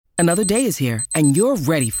Another day is here, and you're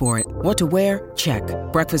ready for it. What to wear? Check.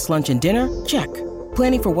 Breakfast, lunch, and dinner? Check.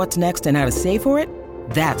 Planning for what's next and how to save for it?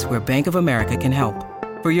 That's where Bank of America can help.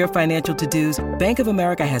 For your financial to-dos, Bank of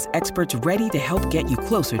America has experts ready to help get you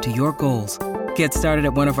closer to your goals. Get started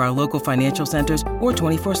at one of our local financial centers or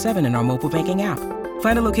 24/7 in our mobile banking app.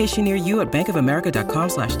 Find a location near you at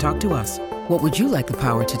bankofamerica.com/talktous. What would you like the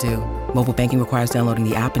power to do? Mobile banking requires downloading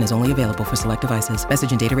the app and is only available for select devices.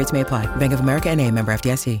 Message and data rates may apply. Bank of America N.A., member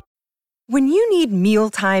FDIC. When you need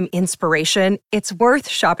mealtime inspiration, it's worth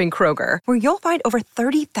shopping Kroger, where you'll find over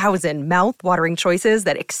 30,000 mouth-watering choices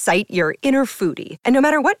that excite your inner foodie. And no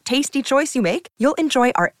matter what tasty choice you make, you'll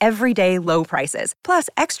enjoy our everyday low prices, plus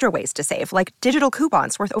extra ways to save, like digital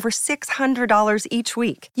coupons worth over $600 each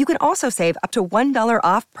week. You can also save up to $1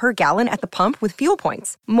 off per gallon at the pump with fuel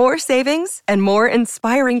points. More savings and more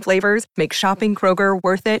inspiring flavors make shopping Kroger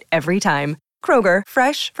worth it every time. Kroger,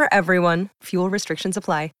 fresh for everyone. Fuel restrictions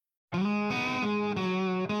apply.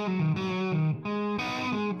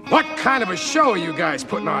 What kind of a show are you guys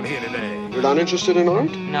putting on here today? You're not interested in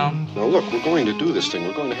art? No. Now look, we're going to do this thing.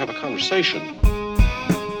 We're going to have a conversation.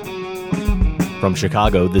 From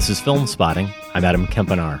Chicago, this is Film Spotting. I'm Adam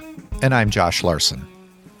Kempenaar. And I'm Josh Larson.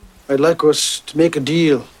 I'd like us to make a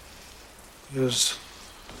deal. There's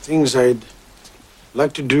things I'd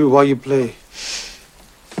like to do while you play.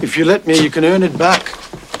 If you let me, you can earn it back.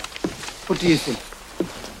 What do you think?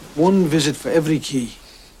 One visit for every key.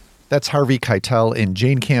 That's Harvey Keitel in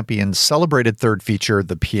Jane Campion's celebrated third feature,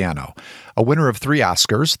 The Piano. A winner of 3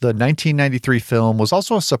 Oscars, the 1993 film was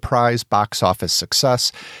also a surprise box office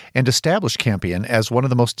success and established Campion as one of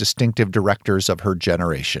the most distinctive directors of her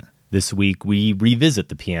generation. This week, we revisit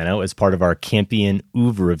The Piano as part of our Campion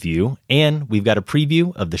Oeuvre Review, and we've got a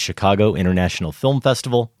preview of the Chicago International Film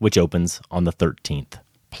Festival, which opens on the 13th.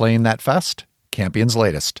 Playing that fest, Campion's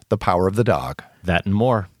latest, The Power of the Dog. That and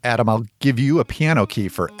more. Adam, I'll give you a piano key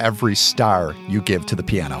for every star you give to the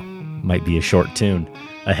piano. Might be a short tune.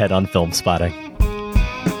 Ahead on Film Spotting.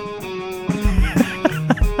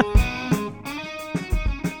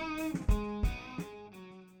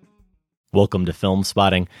 Welcome to Film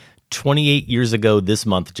Spotting. 28 years ago this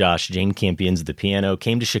month, Josh, Jane Campion's The Piano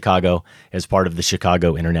came to Chicago as part of the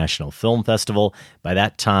Chicago International Film Festival. By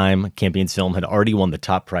that time, Campion's film had already won the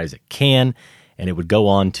top prize at Cannes, and it would go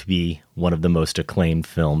on to be one of the most acclaimed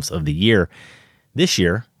films of the year. This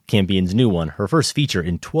year, Campion's new one, her first feature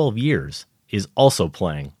in 12 years, is also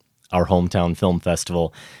playing our hometown film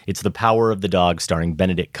festival. It's The Power of the Dog, starring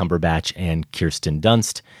Benedict Cumberbatch and Kirsten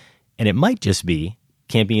Dunst, and it might just be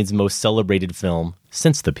Campion's most celebrated film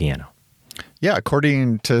since The Piano. Yeah,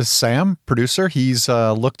 according to Sam, producer, he's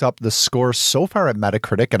looked up the score so far at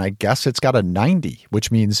Metacritic, and I guess it's got a 90,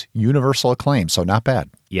 which means universal acclaim, so not bad.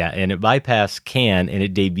 Yeah, and it bypassed Cannes, and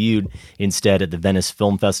it debuted instead at the Venice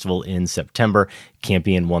Film Festival in September.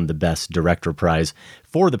 Campion won the Best Director prize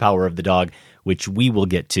for The Power of the Dog, which we will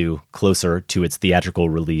get to closer to its theatrical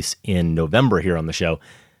release in November here on the show.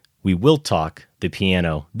 We will talk The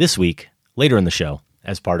Piano this week, later in the show,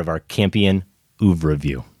 as part of our Campion Oeuvre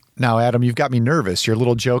Review. Now, Adam, you've got me nervous. Your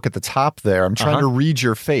little joke at the top there. I'm trying to read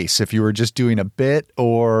your face if you were just doing a bit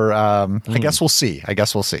or I guess we'll see.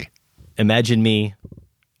 Imagine me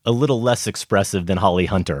a little less expressive than Holly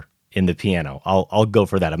Hunter in The Piano. I'll go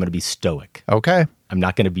for that. I'm going to be stoic. Okay. I'm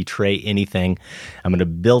not going to betray anything. I'm going to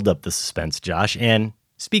build up the suspense, Josh. And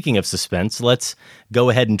speaking of suspense, let's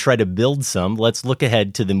go ahead and try to build some. Let's look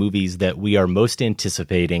ahead to the movies that we are most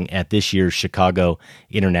anticipating at this year's Chicago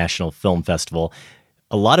International Film Festival.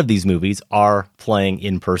 A lot of these movies are playing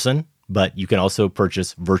in person, but you can also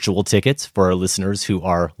purchase virtual tickets for our listeners who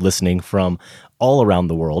are listening from all around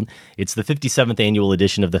the world. It's the 57th annual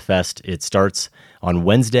edition of the Fest. It starts on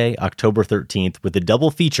Wednesday, October 13th, with a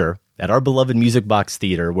double feature at our beloved Music Box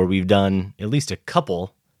Theater, where we've done at least a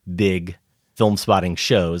couple big Film Spotting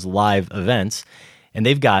shows, live events, and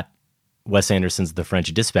they've got Wes Anderson's The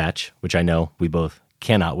French Dispatch, which I know we both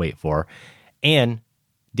cannot wait for, and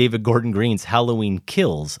David Gordon Green's Halloween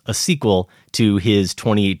Kills, a sequel to his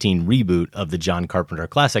 2018 reboot of the John Carpenter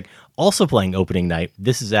classic, also playing opening night.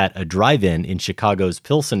 This is at a drive-in in Chicago's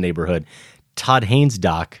Pilsen neighborhood, Todd Haynes'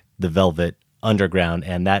 doc, The Velvet Underground,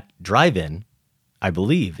 and that drive-in, I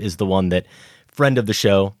believe, is the one that friend of the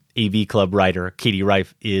show, AV Club writer Katie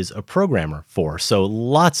Reif, is a programmer for. So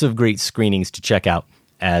lots of great screenings to check out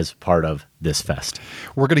as part of this fest.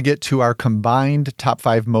 We're going to get to our combined top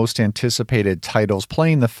 5 most anticipated titles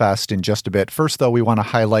playing the fest in just a bit. First, though, we want to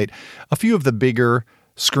highlight a few of the bigger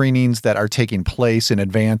screenings that are taking place in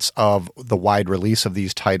advance of the wide release of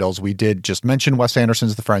these titles. We did just mention Wes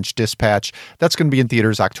Anderson's The French Dispatch. That's going to be in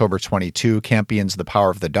theaters October 22. Campion's The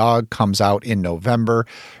Power of the Dog comes out in November.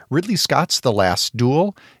 Ridley Scott's The Last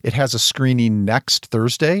Duel. It has a screening next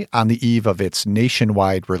Thursday on the eve of its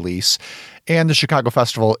nationwide release. And the Chicago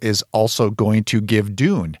Festival is also going to give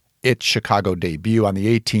Dune its Chicago debut on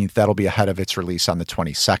the 18th. That'll be ahead of its release on the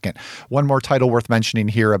 22nd. One more title worth mentioning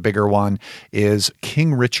here, a bigger one, is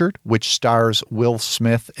King Richard, which stars Will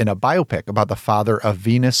Smith in a biopic about the father of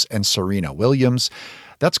Venus and Serena Williams.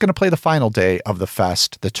 That's going to play the final day of the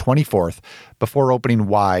fest, the 24th, before opening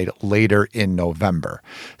wide later in November.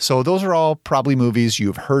 So those are all probably movies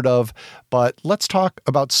you've heard of, but let's talk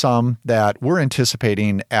about some that we're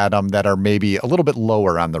anticipating, Adam, that are maybe a little bit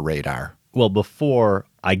lower on the radar. Well, before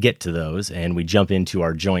I get to those and we jump into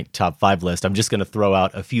our joint top 5 list, I'm just going to throw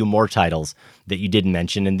out a few more titles that you didn't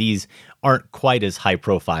mention, and these aren't quite as high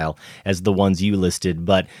profile as the ones you listed,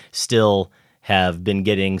 but still have been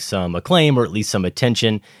getting some acclaim or at least some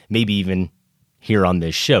attention, maybe even here on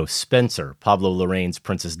this show. Spencer, Pablo Larraín's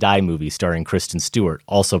Princess Di movie starring Kristen Stewart,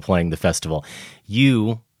 also playing the festival.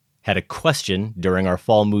 You had a question during our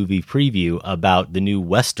fall movie preview about the new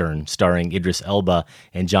Western starring Idris Elba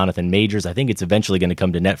and Jonathan Majors. I think it's eventually going to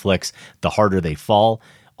come to Netflix, The Harder They Fall,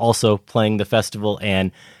 also playing the festival.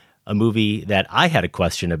 And a movie that I had a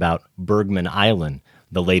question about, Bergman Island,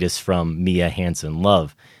 the latest from Mia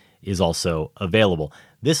Hansen-Løve, is also available.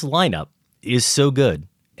 This lineup is so good,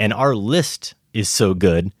 and our list is so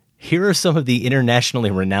good. Here are some of the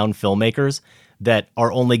internationally renowned filmmakers that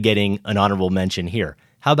are only getting an honorable mention here.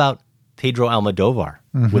 How about Pedro Almodovar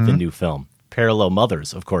with a new film? Parallel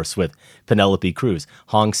Mothers, of course, with Penelope Cruz.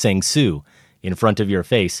 Hong Sang-soo, In Front of Your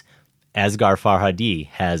Face. Asghar Farhadi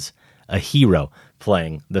has a hero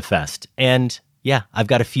playing the fest. And yeah, I've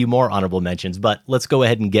got a few more honorable mentions, but let's go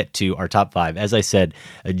ahead and get to our top 5. As I said,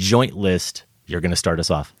 a joint list. You're going to start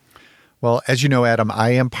us off. Well, as you know, Adam,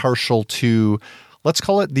 I am partial to, let's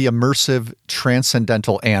call it the immersive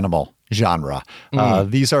transcendental animal genre.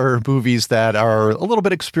 These are movies that are a little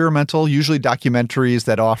bit experimental, usually documentaries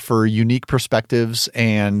that offer unique perspectives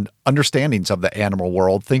and understandings of the animal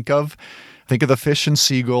world. Think of the fish and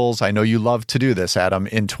seagulls. I know you love to do this, Adam.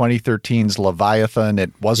 In 2013's Leviathan,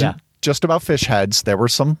 it wasn't just about fish heads. There were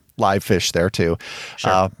some live fish there too.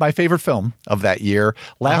 Sure. My favorite film of that year.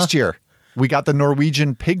 Last year, we got the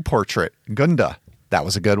Norwegian pig portrait, Gunda. That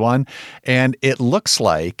was a good one. And it looks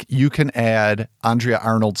like you can add Andrea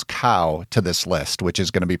Arnold's Cow to this list, which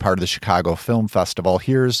is going to be part of the Chicago Film Festival.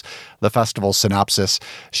 Here's the festival synopsis.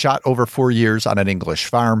 Shot over 4 years on an English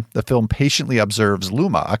farm, the film patiently observes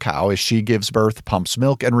Luma, a cow, as she gives birth, pumps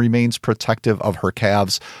milk, and remains protective of her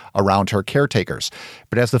calves around her caretakers.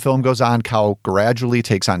 But as the film goes on, Cow gradually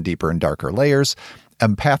takes on deeper and darker layers,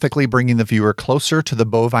 empathically bringing the viewer closer to the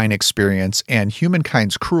bovine experience and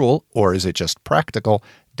humankind's cruel, or is it just practical,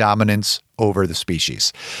 dominance over the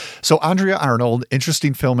species. So Andrea Arnold,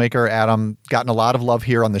 interesting filmmaker, Adam, gotten a lot of love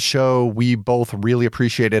here on the show. We both really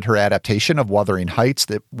appreciated her adaptation of Wuthering Heights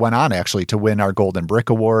that went on actually to win our Golden Brick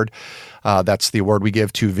Award. That's the award we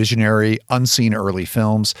give to visionary, unseen early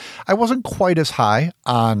films. I wasn't quite as high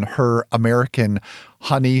on her American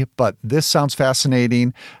Honey, but this sounds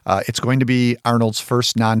fascinating. It's going to be Arnold's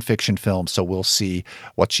first nonfiction film, so we'll see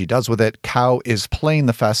what she does with it. Cow is playing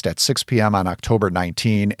the fest at 6 p.m. on October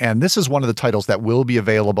 19, and this is one of the titles that will be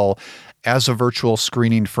available as a virtual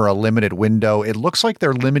screening for a limited window. It looks like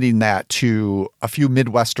they're limiting that to a few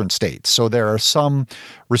Midwestern states, so there are some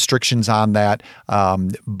restrictions on that,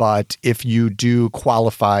 but if you do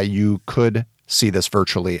qualify, you could see this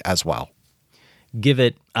virtually as well. Give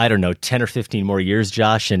it, 10 or 15 more years,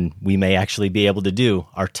 Josh, and we may actually be able to do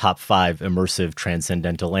our top 5 immersive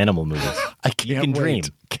transcendental animal movies. I can't you can wait. Dream.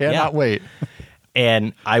 Cannot wait.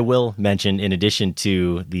 And I will mention, in addition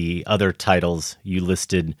to the other titles you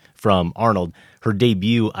listed from Arnold, her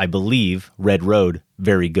debut, I believe, Red Road,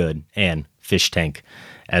 very good, and Fish Tank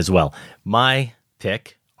as well. My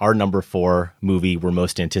pick, our number 4 movie we're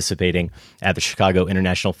most anticipating at the Chicago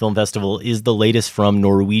International Film Festival, is the latest from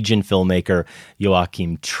Norwegian filmmaker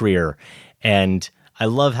Joachim Trier. And I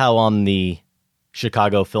love how on the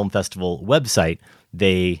Chicago Film Festival website,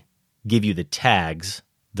 they give you the tags,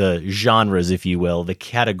 the genres, if you will, the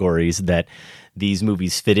categories that these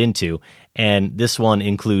movies fit into. And this one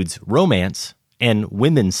includes romance and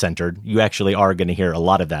women-centered. You actually are going to hear a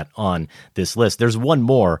lot of that on this list. There's one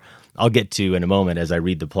more I'll get to in a moment as I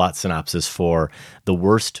read the plot synopsis for The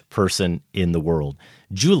Worst Person in the World.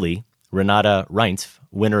 Julie, Renata Reinz,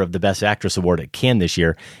 winner of the Best Actress Award at Cannes this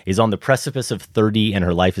year, is on the precipice of 30 and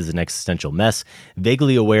her life is an existential mess.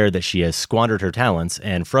 Vaguely aware that she has squandered her talents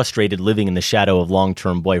and frustrated living in the shadow of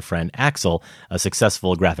long-term boyfriend Axel, a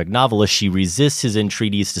successful graphic novelist, she resists his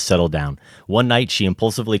entreaties to settle down. One night, she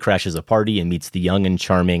impulsively crashes a party and meets the young and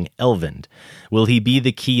charming Elvind. Will he be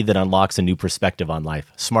the key that unlocks a new perspective on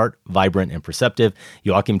life? Smart, vibrant, and perceptive,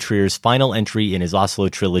 Joachim Trier's final entry in his Oslo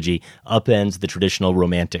trilogy upends the traditional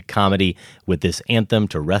romantic comedy with this anthem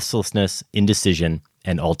to restlessness, indecision,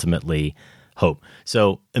 and ultimately hope.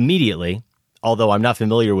 So immediately, although I'm not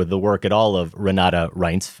familiar with the work at all of Renate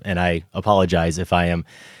Reinsve, and I apologize if I am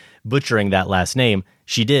butchering that last name,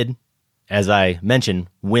 she did, as I mentioned,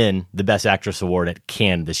 win the Best Actress Award at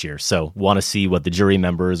Cannes this year. So want to see what the jury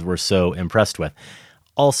members were so impressed with.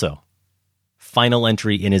 Also, final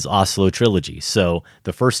entry in his Oslo trilogy. So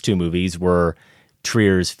the first two movies were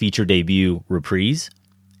Trier's feature debut Reprise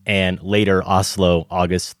and later Oslo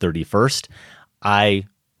August 31st. I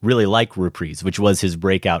really like Reprise, which was his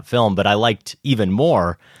breakout film, but I liked even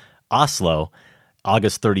more Oslo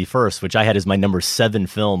August 31st, which I had as my number 7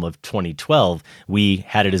 film of 2012. We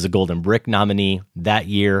had it as a Golden Brick nominee that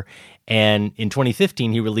year. And in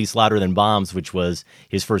 2015, he released Louder Than Bombs, which was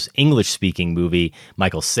his first English-speaking movie.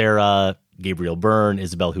 Michael Cera, Gabriel Byrne,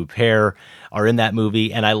 Isabelle Huppert are in that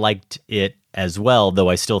movie, and I liked it as well, though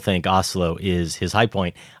I still think Oslo is his high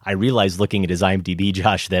point. I realized looking at his IMDb,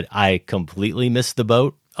 Josh, that I completely missed the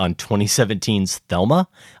boat on 2017's Thelma.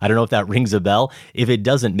 I don't know if that rings a bell. If it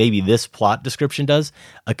doesn't, maybe this plot description does.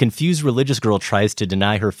 A confused religious girl tries to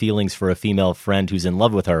deny her feelings for a female friend who's in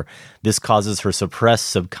love with her. This causes her suppressed,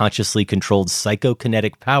 subconsciously controlled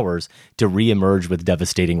psychokinetic powers to reemerge with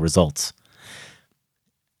devastating results.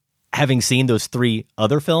 Having seen those 3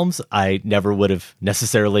 other films, I never would have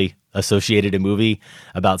necessarily associated a movie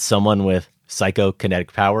about someone with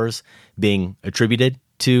psychokinetic powers being attributed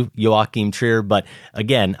to Joachim Trier. But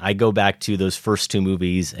again, I go back to those first 2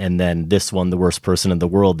 movies and then this one, The Worst Person in the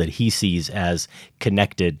World, that he sees as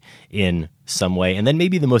connected in some way. And then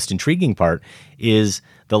maybe the most intriguing part is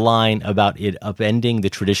the line about it upending the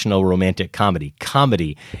traditional romantic comedy.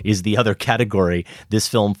 Comedy is the other category this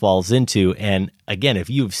film falls into. And again, if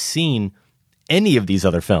you've seen any of these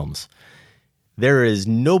other films, there is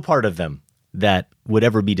no part of them that would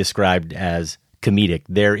ever be described as comedic.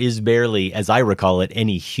 There is barely, as I recall it,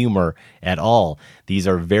 any humor at all. These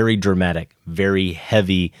are very dramatic, very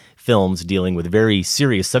heavy films dealing with very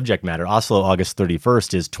serious subject matter. Oslo August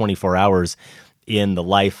 31st is 24 hours in the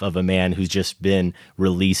life of a man who's just been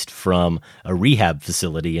released from a rehab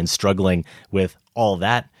facility and struggling with all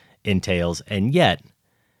that entails. And yet,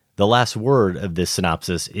 the last word of this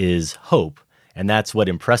synopsis is hope. And that's what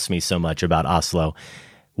impressed me so much about Oslo,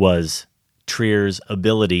 was Trier's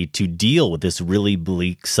ability to deal with this really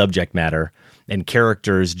bleak subject matter and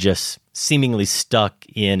characters just seemingly stuck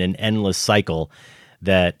in an endless cycle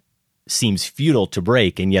that seems futile to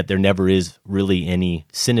break, and yet there never is really any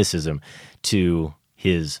cynicism to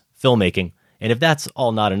his filmmaking. And if that's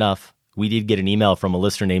all not enough, we did get an email from a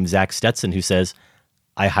listener named Zach Stetson who says,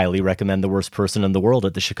 I highly recommend The Worst Person in the World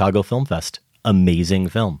at the Chicago Film Fest. Amazing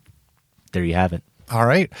film. There you have it. All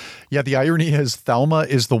right. Yeah, the irony is Thelma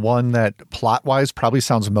is the one that plot-wise probably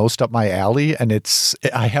sounds most up my alley, and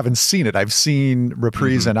I haven't seen it. I've seen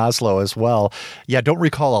Reprise and Oslo as well. Yeah, don't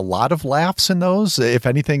recall a lot of laughs in those. If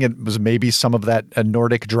anything, it was maybe some of that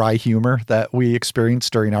Nordic dry humor that we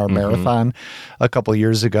experienced during our marathon a couple of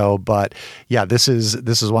years ago. But yeah, this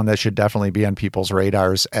is one that should definitely be on people's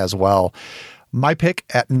radars as well. My pick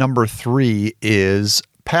at number 3 is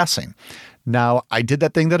Passing. Now, I did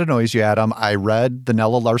that thing that annoys you, Adam. I read the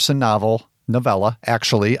Nella Larsen novella,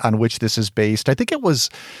 actually, on which this is based. I think it was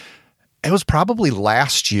probably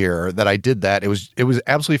last year that I did that. It was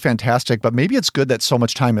absolutely fantastic, but maybe it's good that so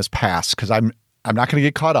much time has passed, because I'm not going to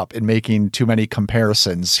get caught up in making too many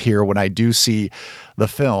comparisons here when I do see the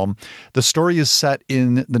film. The story is set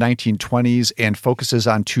in the 1920s and focuses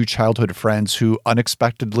on 2 childhood friends who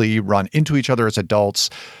unexpectedly run into each other as adults,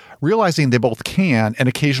 realizing they both can and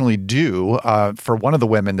occasionally do. For one of the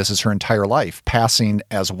women, this is her entire life, passing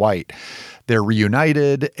as white. They're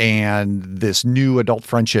reunited, and this new adult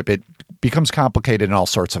friendship, it becomes complicated in all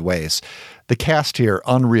sorts of ways. The cast here,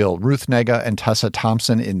 unreal. Ruth Negga and Tessa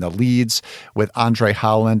Thompson in the leads, with Andre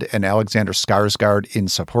Holland and Alexander Skarsgård in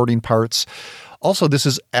supporting parts. Also, this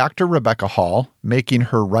is actor Rebecca Hall making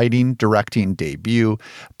her writing, directing debut.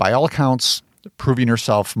 By all accounts, proving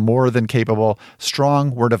herself more than capable.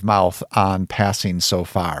 Strong word of mouth on Passing so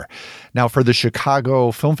far. Now, for the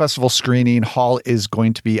Chicago Film Festival screening, Hall is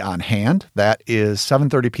going to be on hand. That is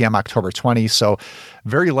 7:30 p.m. October 20, so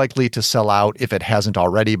very likely to sell out if it hasn't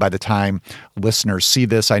already by the time listeners see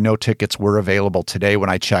this. I know tickets were available today when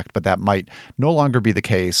I checked, but that might no longer be the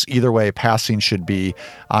case. Either way, Passing should be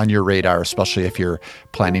on your radar, especially if you're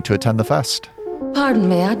planning to attend the fest. Pardon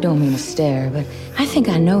me, I don't mean to stare, but I think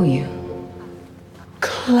I know you.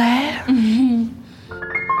 Claire? Mm-hmm.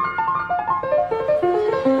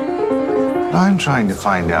 I'm trying to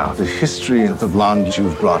find out the history of the blonde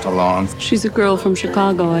you've brought along. She's a girl from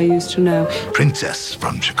Chicago I used to know. Princess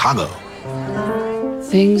from Chicago.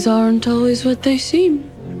 Things aren't always what they seem.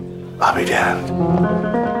 Bobby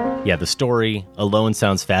Dan. Yeah, the story alone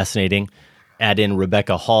sounds fascinating. Add in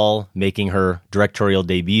Rebecca Hall making her directorial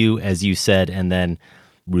debut, as you said, and then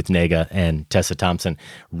Ruth Negga and Tessa Thompson.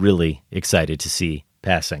 Really excited to see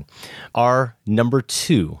Passing. Our number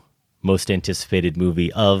 2 most anticipated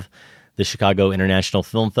movie of the Chicago International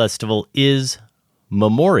Film Festival is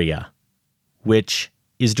Memoria, which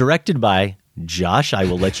is directed by Josh. I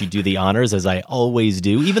will let you do the honors, as I always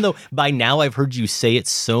do. Even though by now I've heard you say it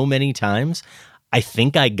so many times, I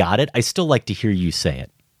think I got it. I still like to hear you say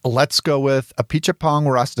it. Let's go with Apichatpong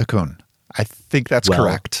Weerasethakul. I think that's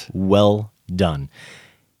correct. Well done.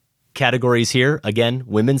 Categories here, again,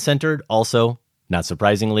 women-centered. Also, not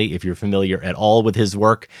surprisingly, if you're familiar at all with his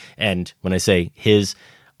work, and when I say his,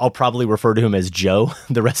 I'll probably refer to him as Joe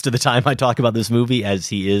the rest of the time I talk about this movie, as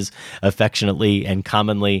he is affectionately and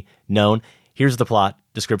commonly known. Here's the plot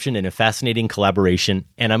description in a fascinating collaboration,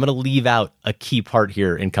 and I'm going to leave out a key part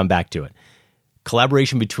here and come back to it.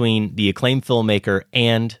 Collaboration between the acclaimed filmmaker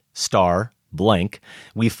and star, blank.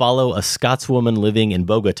 We follow a Scotswoman living in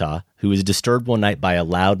Bogota who is disturbed one night by a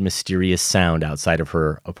loud, mysterious sound outside of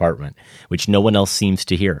her apartment, which no one else seems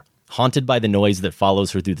to hear. Haunted by the noise that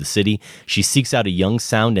follows her through the city, she seeks out a young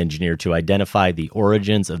sound engineer to identify the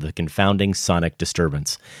origins of the confounding sonic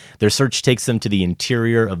disturbance. Their search takes them to the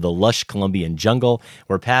interior of the lush Colombian jungle,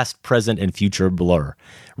 where past, present, and future blur.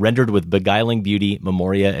 Rendered with beguiling beauty,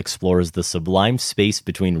 Memoria explores the sublime space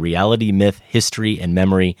between reality, myth, history, and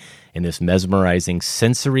memory in this mesmerizing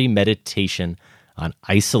sensory meditation on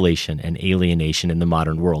isolation and alienation in the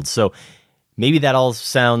modern world. So maybe that all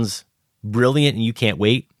sounds brilliant and you can't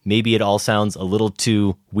wait. Maybe it all sounds a little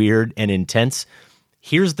too weird and intense.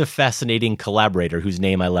 Here's the fascinating collaborator whose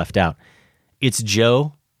name I left out. It's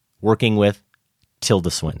Joe working with Tilda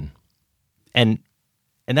Swinton. And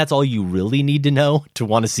that's all you really need to know to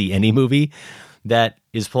want to see any movie that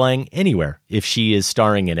is playing anywhere if she is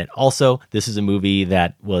starring in it. Also, this is a movie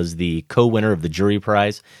that was the co-winner of the Jury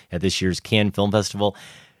Prize at this year's Cannes Film Festival.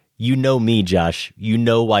 You know me, Josh. You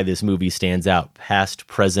know why this movie stands out. Past,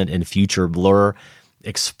 present, and future blur.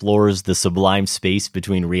 Explores the sublime space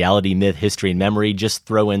between reality, myth, history, and memory. Just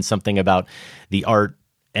throw in something about the art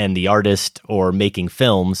and the artist or making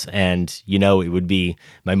films, and you know it would be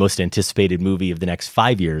my most anticipated movie of the next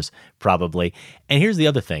 5 years, probably. And here's the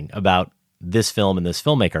other thing about this film and this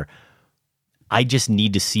filmmaker. I just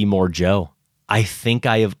need to see more Joe. I think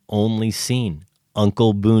I have only seen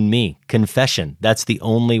Uncle Boon Me, Confession. That's the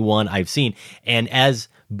only one I've seen. And as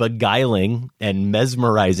beguiling and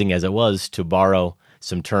mesmerizing as it was, to borrow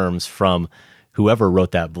some terms from whoever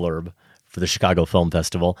wrote that blurb for the Chicago Film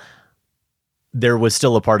Festival, there was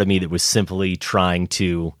still a part of me that was simply trying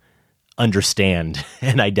to understand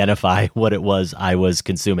and identify what it was I was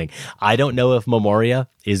consuming. I don't know if Memoria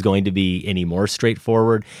is going to be any more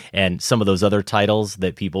straightforward, and some of those other titles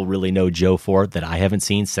that people really know Joe for that I haven't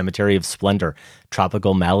seen, Cemetery of Splendor,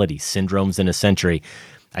 Tropical Malady, Syndromes in a Century.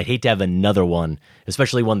 I'd hate to have another one,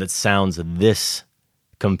 especially one that sounds this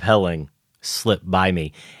compelling, slip by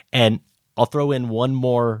me. And I'll throw in one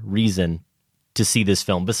more reason to see this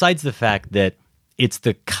film, besides the fact that it's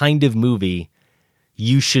the kind of movie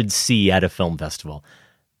you should see at a film festival.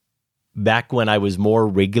 Back when I was more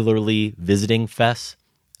regularly visiting fests,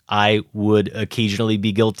 I would occasionally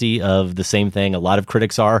be guilty of the same thing a lot of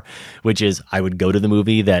critics are, which is I would go to the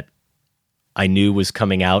movie that I knew was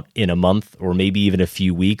coming out in a month or maybe even a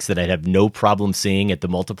few weeks that I'd have no problem seeing at the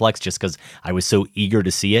multiplex just because I was so eager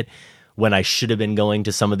to see it, when I should have been going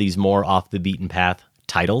to some of these more off the beaten path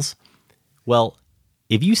titles. Well,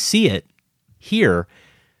 if you see it here,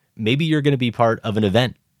 maybe you're going to be part of an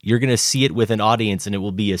event. You're going to see it with an audience and it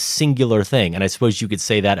will be a singular thing. And I suppose you could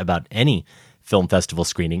say that about any film festival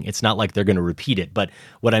screening. It's not like they're going to repeat it. But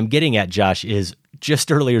what I'm getting at, Josh, is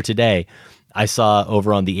just earlier today, I saw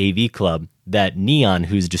over on the AV Club that Neon,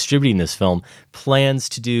 who's distributing this film, plans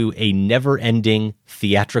to do a never-ending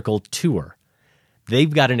theatrical tour.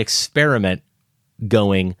 They've got an experiment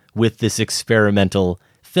going with this experimental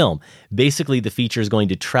film. Basically, the feature is going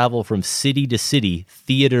to travel from city to city,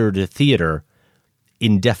 theater to theater,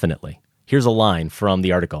 indefinitely. Here's a line from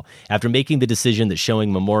the article. After making the decision that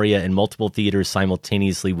showing Memoria in multiple theaters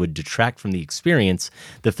simultaneously would detract from the experience,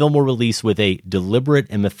 the film will release with a deliberate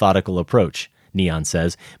and methodical approach, Neon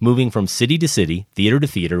says, moving from city to city, theater to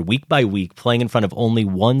theater, week by week, playing in front of only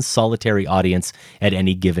one solitary audience at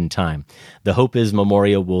any given time. The hope is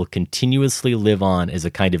Memoria will continuously live on as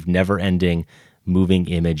a kind of never-ending moving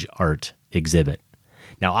image art exhibit.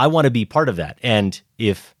 Now, I want to be part of that, and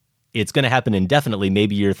if it's going to happen indefinitely,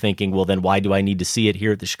 maybe you're thinking, well, then why do I need to see it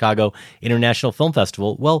here at the Chicago International Film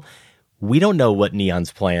Festival? Well, we don't know what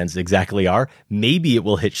Neon's plans exactly are. Maybe it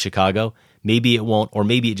will hit Chicago, maybe it won't, or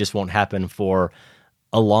maybe it just won't happen for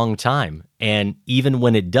a long time. And even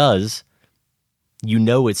when it does, you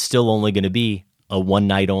know it's still only going to be a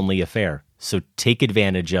one-night-only affair. So take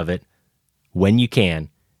advantage of it when you can.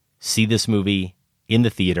 See this movie in the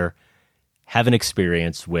theater. Have an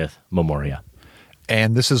experience with Memoria.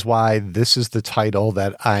 And this is why this is the title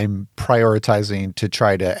that I'm prioritizing to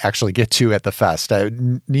try to actually get to at the fest.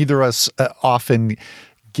 Neither of us often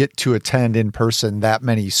get to attend in person that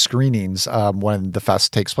many screenings when the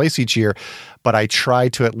fest takes place each year, but I try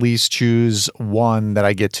to at least choose one that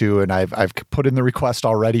I get to, and I've put in the request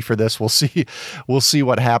already for this. We'll see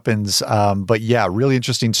what happens. But yeah, really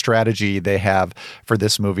interesting strategy they have for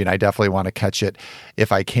this movie, and I definitely want to catch it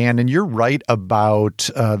if I can. And you're right about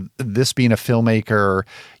this being a filmmaker,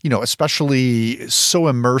 especially so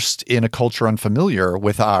immersed in a culture unfamiliar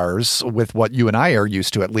with ours, with what you and I are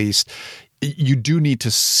used to at least. You do need to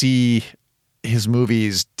see his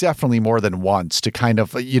movies definitely more than once to kind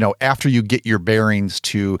of, after you get your bearings,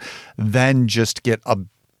 to then just get a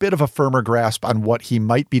bit of a firmer grasp on what he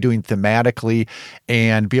might be doing thematically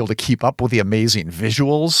and be able to keep up with the amazing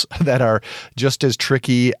visuals that are just as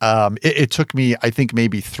tricky. It took me, I think,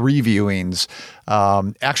 maybe 3 viewings.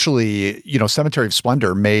 Actually, Cemetery of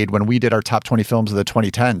Splendor made when we did our top 20 films of the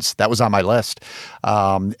 2010s. That was on my list.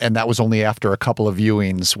 And that was only after a couple of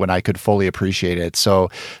viewings when I could fully appreciate it. So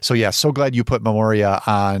yeah, so glad you put Memoria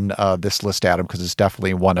on this list, Adam, because it's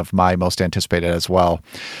definitely one of my most anticipated as well.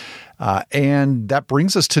 And that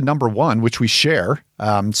brings us to number 1, which we share.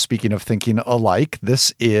 Speaking of thinking alike,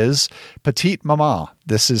 this is Petite Maman.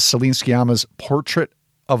 This is Celine Sciamma's Portrait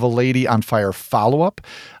of a Lady on Fire follow-up.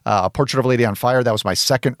 Portrait of a Lady on Fire, that was my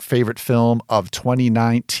second favorite film of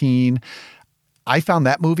 2019. I found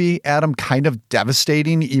that movie, Adam, kind of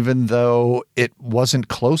devastating, even though it wasn't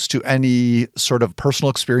close to any sort of personal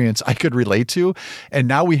experience I could relate to. And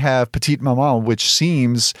now we have Petite Maman, which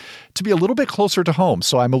seems to be a little bit closer to home.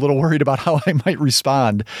 So I'm a little worried about how I might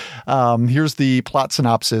respond. Here's the plot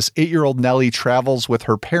synopsis. 8-year-old Nellie travels with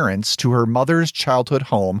her parents to her mother's childhood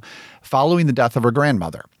home following the death of her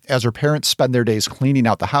grandmother. As her parents spend their days cleaning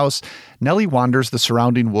out the house, Nellie wanders the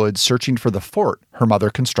surrounding woods searching for the fort her mother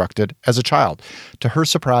constructed as a child. To her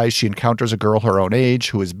surprise, she encounters a girl her own age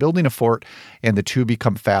who is building a fort, and the two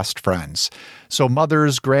become fast friends. So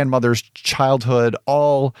mother's, grandmother's, childhood,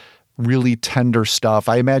 all really tender stuff,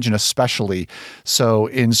 I imagine especially so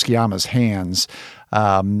in Sciamma's hands.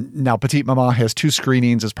 Now, Petite Maman has 2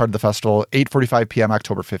 screenings as part of the festival, 8:45 p.m.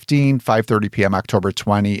 October 15, 5:30 p.m. October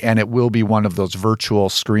 20, and it will be one of those virtual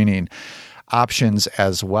screening options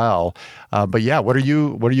as well. But yeah, what are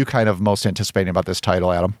you kind of most anticipating about this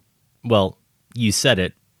title, Adam? Well, you said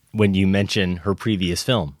it when you mentioned her previous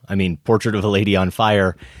film. I mean, Portrait of a Lady on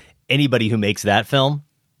Fire, anybody who makes that film,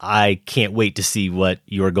 I can't wait to see what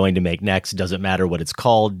you're going to make next. Doesn't matter what it's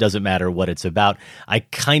called, doesn't matter what it's about. I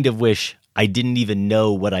kind of wish I didn't even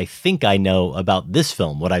know what I think I know about this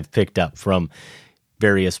film, what I've picked up from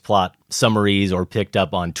various plot summaries or picked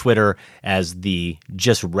up on Twitter as the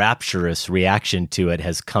just rapturous reaction to it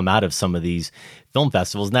has come out of some of these film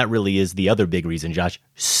festivals. And that really is the other big reason, Josh.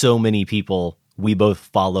 So many people we both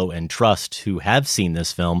follow and trust who have seen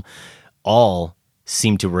this film all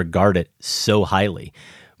seem to regard it so highly.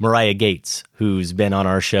 Mariah Gates, who's been on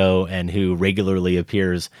our show and who regularly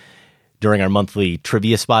appears during our monthly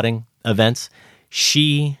trivia spotting events,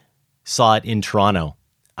 she saw it in Toronto,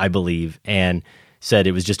 I believe, and said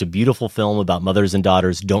it was just a beautiful film about mothers and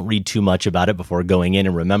daughters. Don't read too much about it before going in,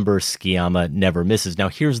 and remember, Sciamma never misses. Now,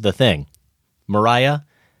 here's the thing. Mariah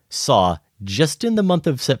saw just in the month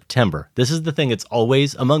of September. This is the thing that's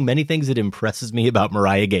always, among many things that impresses me about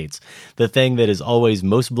Mariah Gates, the thing that has always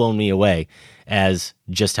most blown me away as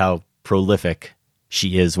just how prolific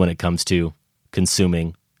she is when it comes to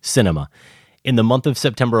consuming cinema. In the month of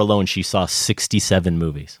September alone, she saw 67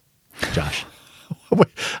 movies. Josh.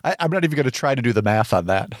 I'm not even going to try to do the math on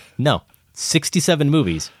that. No, 67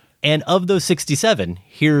 movies. And of those 67,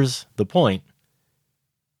 here's the point.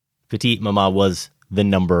 Petite Maman was the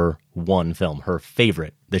number one film, her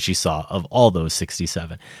favorite that she saw of all those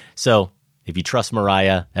 67. So if you trust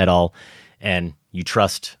Mariah at all, and you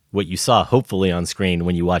trust what you saw, hopefully on screen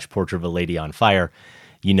when you watch Portrait of a Lady on Fire,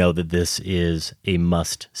 you know that this is a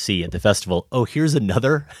must-see at the festival. Oh, here's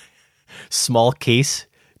another small case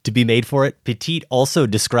to be made for it. Petite also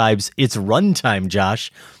describes its runtime,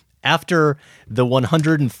 Josh. After the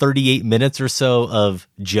 138 minutes or so of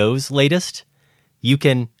Joe's latest, you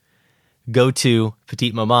can go to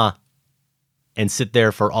Petite Maman and sit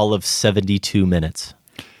there for all of 72 minutes.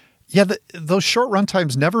 Yeah, those short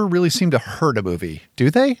runtimes never really seem to hurt a movie, do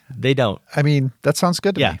they? They don't. I mean, that sounds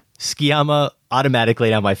good to me. Sciamma, automatically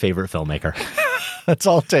now my favorite filmmaker. That's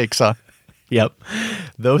all it takes, huh? Yep.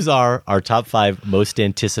 Those are our top 5 most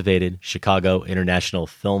anticipated Chicago International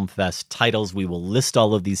Film Fest titles. We will list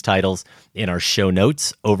all of these titles in our show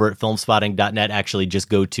notes over at filmspotting.net. Actually, just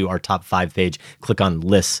go to our top 5 page, click on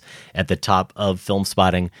lists at the top of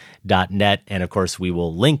filmspotting.net. And of course, we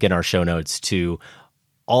will link in our show notes to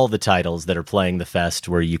all the titles that are playing the fest,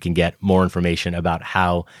 where you can get more information about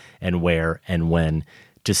how and where and when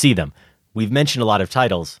to see them. We've mentioned a lot of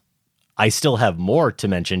titles. I still have more to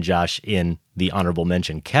mention, Josh, in the honorable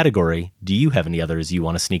mention category. Do you have any others you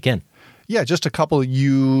want to sneak in? Yeah, just a couple.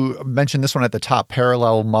 You mentioned this one at the top,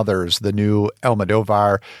 Parallel Mothers, the new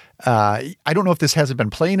Almodovar. I don't know if this hasn't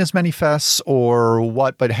been playing as many fests or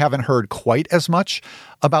what, but haven't heard quite as much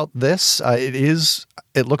about this.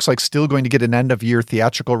 It looks like still going to get an end-of-year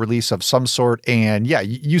theatrical release of some sort. And yeah,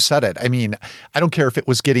 you said it. I mean, I don't care if it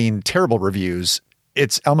was getting terrible reviews.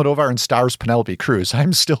 It's Almodovar and stars Penelope Cruz.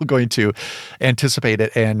 I'm still going to anticipate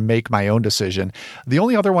it and make my own decision. The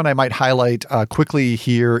only other one I might highlight quickly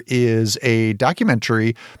here is a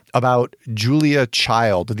documentary about Julia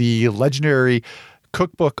Child, the legendary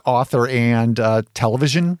cookbook author and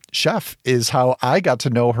television chef, is how I got to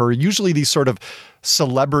know her. Usually these sort of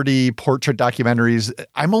celebrity portrait documentaries,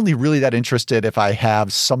 I'm only really that interested if I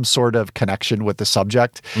have some sort of connection with the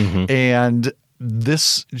subject. Mm-hmm. And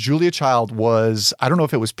this Julia Child was, I don't know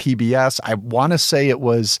if it was PBS. I want to say it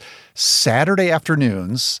was Saturday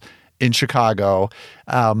afternoons in Chicago,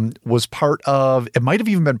 was part of, it might have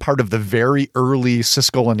even been part of the very early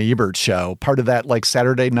Siskel and Ebert show, part of that like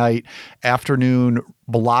Saturday night afternoon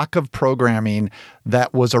block of programming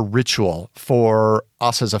that was a ritual for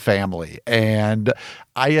us as a family. And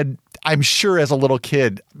I'm sure as a little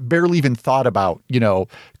kid, barely even thought about,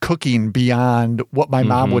 cooking beyond what my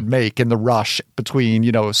mom would make in the rush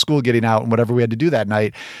between, school getting out and whatever we had to do that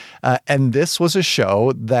night. And this was a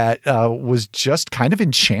show that was just kind of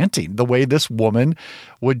enchanting, the way this woman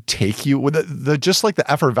would take you with just like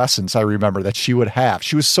the effervescence I remember that she would have.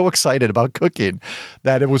 She was so excited about cooking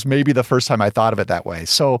that it was maybe the first time I thought of it that way.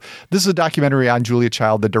 So this is a documentary on Julia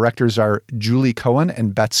Child. The directors are Julie Cohen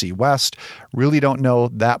and Betsy West. Really don't know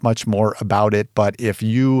that much more about it, but if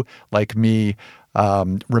you, like me,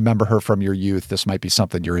 remember her from your youth, this might be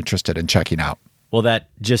something you're interested in checking out. Well, that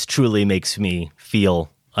just truly makes me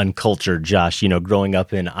feel uncultured, Josh. Growing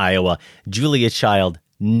up in Iowa, Julia Child,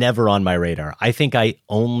 never on my radar. I think I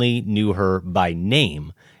only knew her by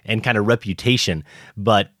name and kind of reputation,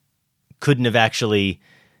 but couldn't have actually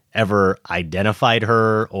ever identified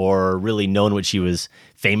her or really known what she was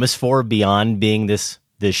famous for beyond being this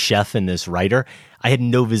chef and this writer. I had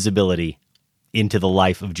no visibility into the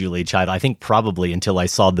life of Julia Child. I think probably until I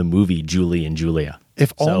saw the movie Julie and Julia.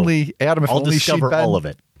 If only, Adam, I'll discover all of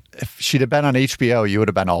it. If she'd have been on HBO, you would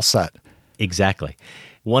have been all set. Exactly.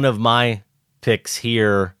 One of my picks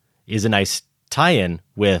here is a nice tie-in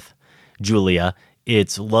with Julia.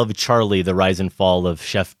 It's Love, Charlie, The Rise and Fall of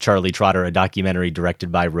Chef Charlie Trotter, a documentary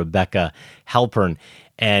directed by Rebecca Halpern.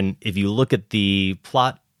 And if you look at the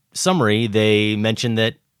plot summary, they mention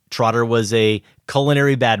that Trotter was a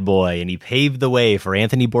culinary bad boy and he paved the way for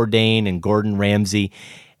Anthony Bourdain and Gordon Ramsay.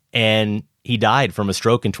 And he died from a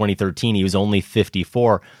stroke in 2013. He was only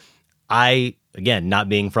 54. Again, not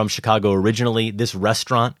being from Chicago originally, this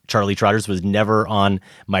restaurant, Charlie Trotter's, was never on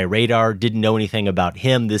my radar. Didn't know anything about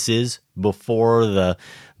him. This is before the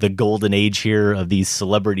golden age here of these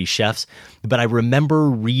celebrity chefs. But I remember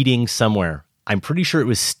reading somewhere, I'm pretty sure it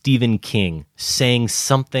was Stephen King, saying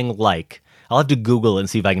something like, I'll have to Google it and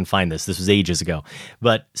see if I can find this. This was ages ago.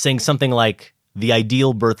 But saying something like, the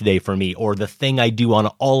ideal birthday for me, or the thing I do on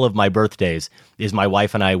all of my birthdays, is my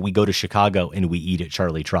wife and I, we go to Chicago and we eat at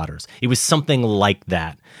Charlie Trotter's. It was something like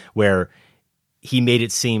that, where he made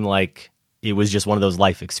it seem like it was just one of those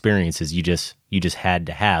life experiences you just had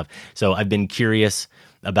to have. So I've been curious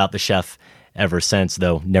about the chef ever since,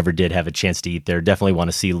 though never did have a chance to eat there. Definitely want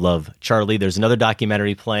to see Love, Charlie. There's another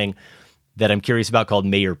documentary playing that I'm curious about called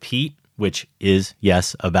Mayor Pete, which is,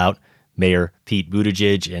 yes, about Mayor Pete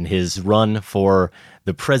Buttigieg and his run for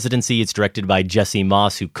the presidency. It's directed by Jesse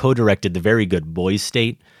Moss, who co-directed the very good Boys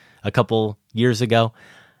State a couple years ago.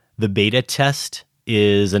 The Beta Test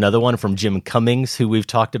is another one from Jim Cummings, who we've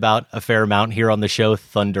talked about a fair amount here on the show,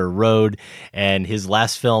 Thunder Road, and his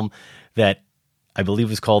last film that I believe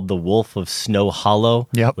was called The Wolf of Snow Hollow,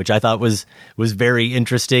 which I thought was very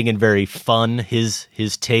interesting and very fun. His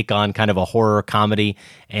take on kind of a horror comedy.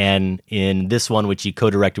 And in this one, which he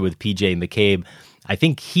co-directed with PJ McCabe, I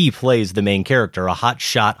think he plays the main character, a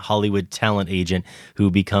hotshot Hollywood talent agent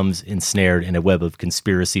who becomes ensnared in a web of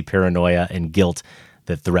conspiracy, paranoia, and guilt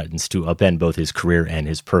that threatens to upend both his career and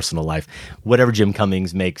his personal life. Whatever Jim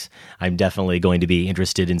Cummings makes, I'm definitely going to be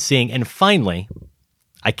interested in seeing. And finally,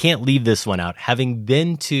 I can't leave this one out. Having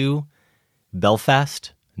been to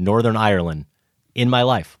Belfast, Northern Ireland, in my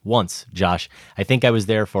life once, Josh, I think I was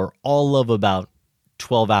there for all of about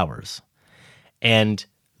 12 hours. And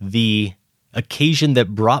the occasion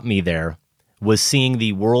that brought me there was seeing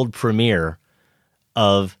the world premiere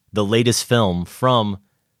of the latest film from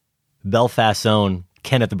Belfast's own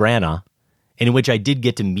Kenneth Branagh, in which I did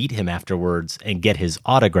get to meet him afterwards and get his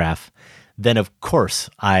autograph. Then, of course,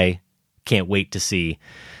 I can't wait to see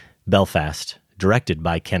Belfast, directed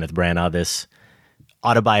by Kenneth Branagh, this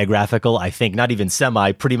autobiographical, I think not even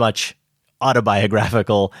semi, pretty much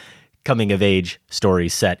autobiographical coming-of-age story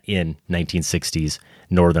set in 1960s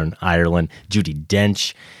Northern Ireland. Judi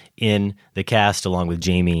Dench in the cast, along with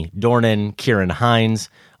Jamie Dornan, Ciarán Hinds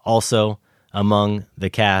also among the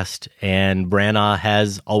cast, and Branagh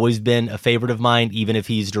has always been a favorite of mine, even if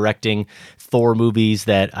he's directing Thor movies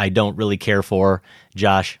that I don't really care for.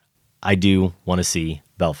 Josh, I do want to see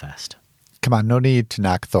Belfast. Come on, no need to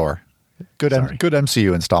knock Thor. Good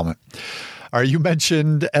MCU installment. All right, you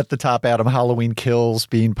mentioned at the top, Adam, Halloween Kills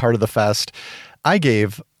being part of the fest. I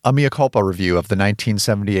gave a mea culpa review of the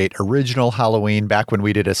 1978 original Halloween back when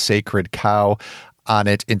we did a Sacred Cow on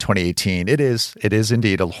it in 2018. It is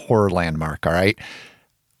indeed a horror landmark, all right?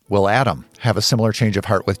 Will Adam have a similar change of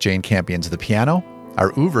heart with Jane Campion's The Piano?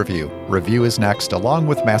 Our Oeuvre review is next, along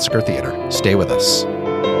with Massacre Theater. Stay with us.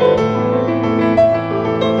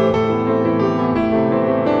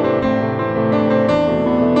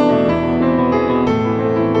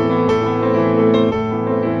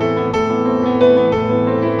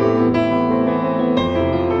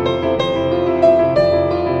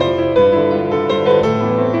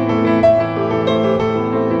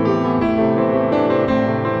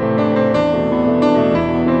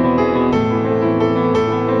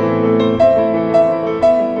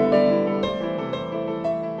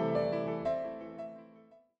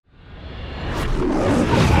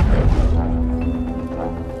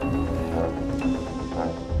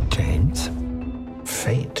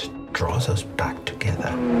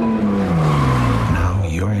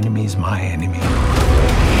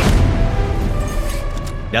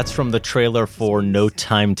 That's from the trailer for No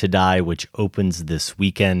Time to Die, which opens this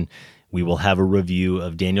weekend. We will have a review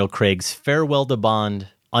of Daniel Craig's Farewell to Bond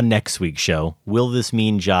on next week's show. Will this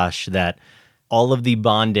mean, Josh, that all of the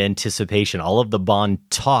Bond anticipation, all of the Bond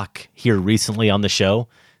talk here recently on the show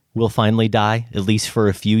will finally die, at least for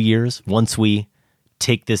a few years, once we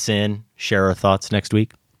take this in, share our thoughts next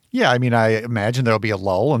week? Yeah, I mean, I imagine there'll be a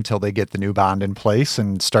lull until they get the new Bond in place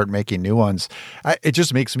and start making new ones. It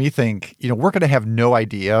just makes me think, we're going to have no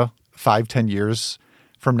idea 5-10 years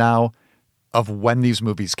from now of when these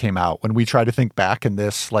movies came out. When we try to think back in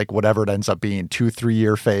this, like whatever it ends up being, 2-3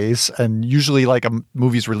 year phase, and usually like a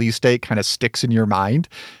movie's release date kind of sticks in your mind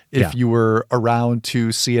if you were around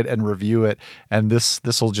to see it and review it. And this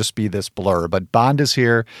will just be this blur. But Bond is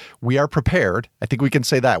here. We are prepared. I think we can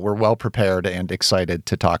say that. We're well prepared and excited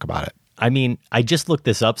to talk about it. I mean, I just looked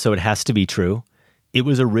this up, so it has to be true. It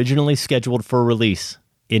was originally scheduled for release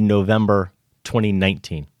in November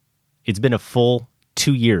 2019. It's been a full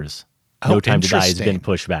 2 years. No Time to Die has been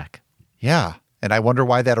pushed back. Yeah. And I wonder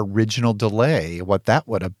why that original delay, what that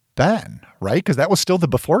would have been, right? Because that was still the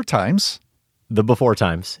before times. The before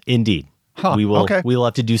times, indeed. Huh, we will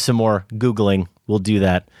have to do some more Googling. We'll do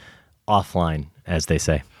that offline, as they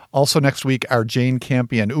say. Also next week, our Jane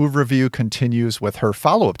Campion Oeuvre review continues with her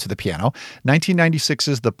follow-up to The Piano,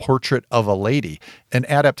 1996's The Portrait of a Lady, an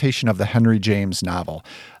adaptation of the Henry James novel.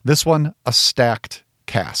 This one, a stacked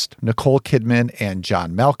cast. Nicole Kidman and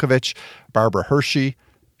John Malkovich, Barbara Hershey,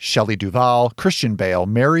 Shelley Duvall, Christian Bale,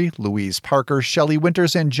 Mary Louise Parker, Shelley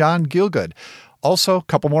Winters, and John Gielgud. Also, a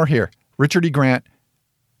couple more here. Richard E. Grant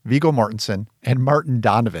Viggo Mortensen, and Martin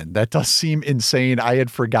Donovan. That does seem insane. I had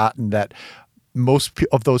forgotten that most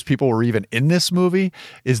of those people were even in this movie.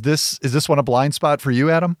 Is this one a blind spot for you,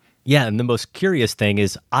 Adam? Yeah, and the most curious thing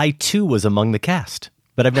is I too was among the cast,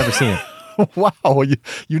 but I've never seen it. Wow,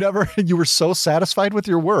 you were so satisfied with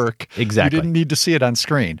your work. Exactly. You didn't need to see it on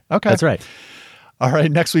screen. Okay. That's right. All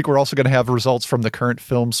right, next week we're also going to have results from the current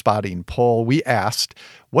Film Spotting poll. We asked,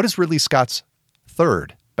 what is Ridley Scott's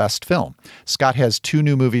third best film? Scott has 2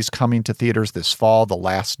 new movies coming to theaters this fall, The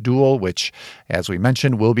Last Duel, which, as we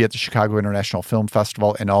mentioned, will be at the Chicago International Film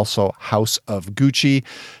Festival, and also House of Gucci.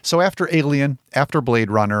 So after Alien, after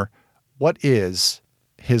Blade Runner, what is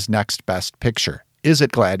his next best picture? Is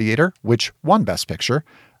it Gladiator, which won Best Picture,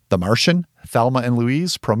 The Martian, Thelma and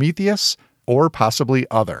Louise, Prometheus, or possibly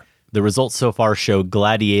other? The results so far show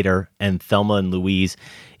Gladiator and Thelma and Louise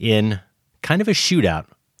in kind of a shootout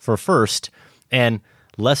for first, and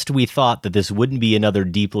lest we thought that this wouldn't be another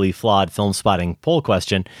deeply flawed Film Spotting poll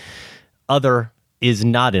question, other is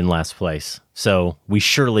not in last place. So we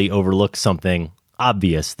surely overlooked something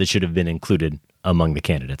obvious that should have been included among the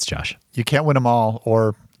candidates, Josh. You can't win them all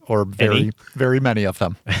or very many of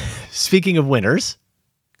them. Speaking of winners,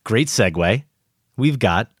 great segue. We've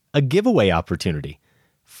got a giveaway opportunity.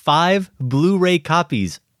 5 Blu-ray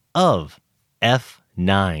copies of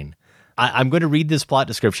F9. I'm going to read this plot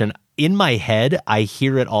description. In my head, I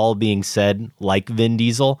hear it all being said like Vin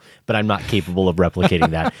Diesel, but I'm not capable of replicating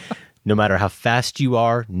that. No matter how fast you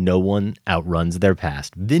are, no one outruns their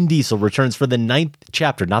past. Vin Diesel returns for the 9th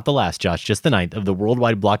chapter, not the last, Josh, just the 9th of the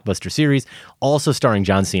worldwide blockbuster series, also starring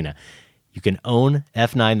John Cena. You can own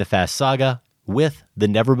F9 The Fast Saga with the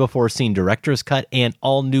never-before-seen director's cut and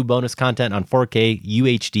all new bonus content on 4K,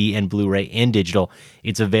 UHD, and Blu-ray and digital.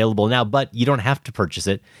 It's available now, but you don't have to purchase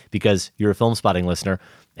it because you're a Film Spotting listener,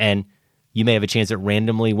 and you may have a chance at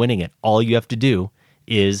randomly winning it. All you have to do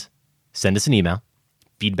is send us an email,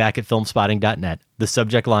 feedback@filmspotting.net. The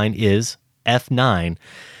subject line is F9.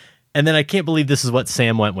 And then I can't believe this is what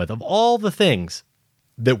Sam went with. Of all the things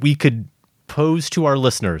that we could pose to our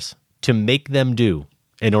listeners to make them do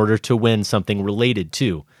in order to win something related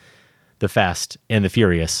to the Fast and the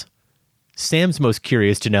Furious, Sam's most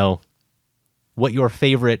curious to know what your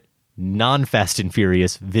favorite non-Fast and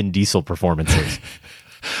Furious Vin Diesel performance is.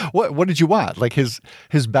 What did you want? Like his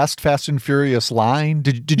best Fast and Furious line?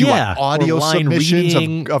 Did you want audio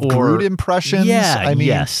submissions of Groot impressions? Yeah, I mean,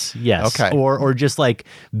 yes. Okay. Or just like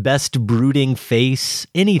best brooding face,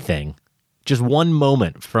 anything. Just one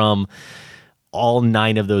moment from all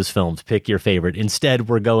 9 of those films. Pick your favorite. Instead,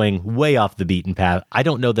 we're going way off the beaten path. I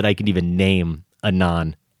don't know that I can even name a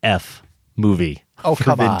non-F movie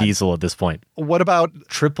for Vin Diesel at this point. What about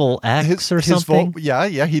Triple X or something? Yeah,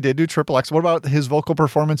 he did do Triple X. What about his vocal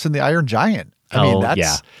performance in The Iron Giant? I mean,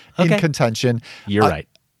 that's in contention. You're right.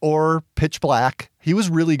 Or Pitch Black. He was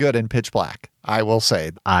really good in Pitch Black, I will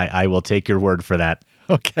say. I will take your word for that.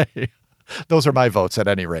 Okay. Those are my votes at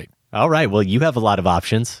any rate. All right. Well, you have a lot of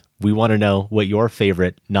options. We want to know what your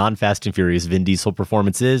favorite non-Fast and Furious Vin Diesel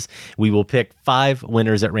performance is. We will pick 5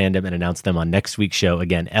 winners at random and announce them on next week's show.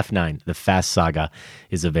 Again, F9, The Fast Saga,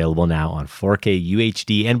 is available now on 4K,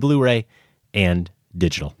 UHD, and Blu-ray and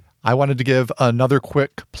digital. I wanted to give another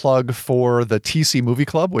quick plug for the TC Movie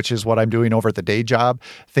Club, which is what I'm doing over at the day job,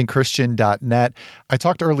 thinkchristian.net. I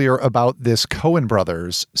talked earlier about this Coen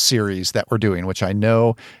Brothers series that we're doing, which I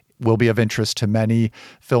know will be of interest to many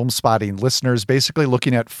Film Spotting listeners, basically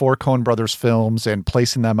looking at 4 Coen Brothers films and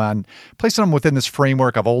placing them within this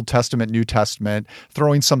framework of Old Testament, New Testament,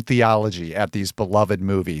 throwing some theology at these beloved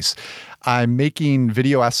movies. I'm making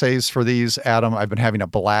video essays for these, Adam. I've been having a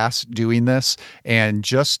blast doing this and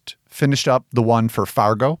just finished up the one for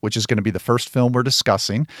Fargo, which is going to be the first film we're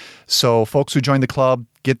discussing. So folks who join the club,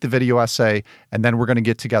 get the video essay, and then we're going to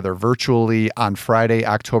get together virtually on Friday,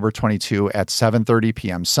 October 22 at 7:30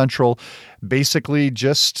 p.m. Central. Basically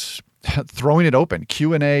just throwing it open,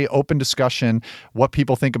 Q&A, open discussion, what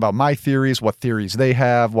people think about my theories, what theories they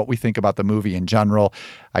have, what we think about the movie in general.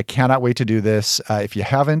 I cannot wait to do this. If you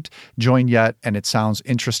haven't joined yet and it sounds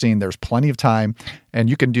interesting, there's plenty of time, and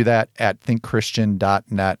you can do that at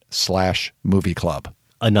thinkchristian.net/movie club.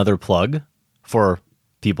 Another plug for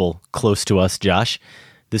people close to us, Josh.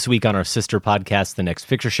 This week on our sister podcast, The Next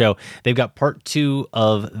Picture Show, they've got part 2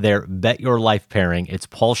 of their Bet Your Life pairing. It's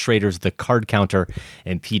Paul Schrader's The Card Counter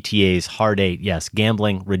and PTA's Hard 8. Yes,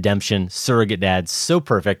 gambling, redemption, surrogate dads, so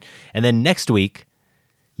perfect. And then next week,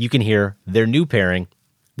 you can hear their new pairing.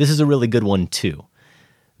 This is a really good one, too.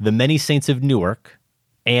 The Many Saints of Newark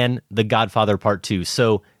and The Godfather Part 2.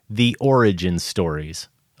 So the origin stories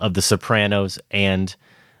of The Sopranos and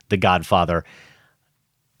The Godfather.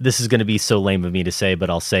 this is going to be so lame of me to say, but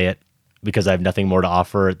I'll say it because I have nothing more to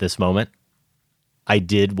offer at this moment. I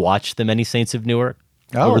did watch The Many Saints of Newark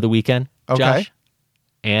over the weekend, Josh.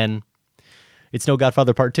 And it's no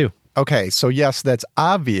Godfather Part 2. Okay, so yes, that's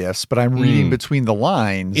obvious, but I'm reading between the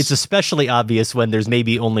lines. It's especially obvious when there's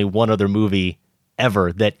maybe only one other movie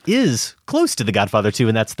ever that is close to The Godfather 2,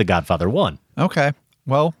 and that's The Godfather 1. Okay,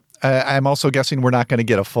 well, I'm also guessing we're not going to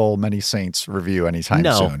get a full Many Saints review anytime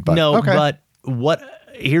soon. But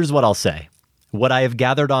here's what I'll say. What I have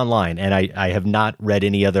gathered online, and I have not read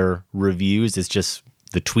any other reviews, it's just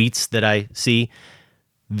the tweets that I see,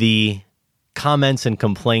 the comments and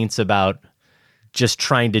complaints about just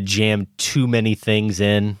trying to jam too many things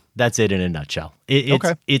in. That's it in a nutshell.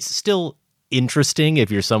 It's still interesting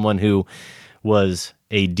if you're someone who was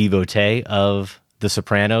a devotee of The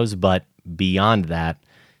Sopranos, but beyond that,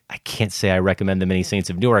 I can't say I recommend The Many Saints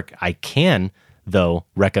of Newark. I can, though,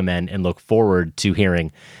 recommend and look forward to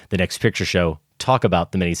hearing the Next Picture Show talk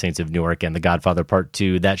about The Many Saints of Newark and The Godfather Part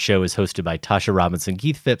 2. That show is hosted by Tasha Robinson,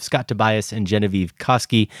 Keith Phipps, Scott Tobias, and Genevieve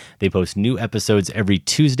Koski. They post new episodes every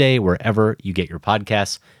Tuesday wherever you get your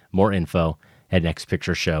podcasts. More info at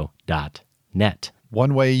nextpictureshow.net.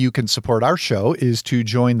 One way you can support our show is to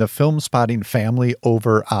join the Film Spotting family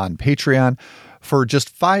over on Patreon. For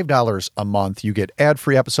just $5 a month, you get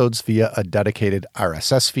ad-free episodes via a dedicated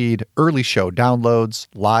RSS feed, early show downloads,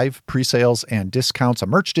 live pre-sales and discounts, a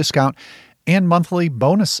merch discount, and monthly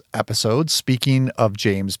bonus episodes. Speaking of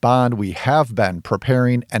James Bond, we have been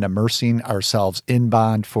preparing and immersing ourselves in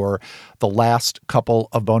Bond for the last couple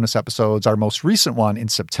of bonus episodes. Our most recent one in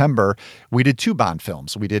September, we did 2 Bond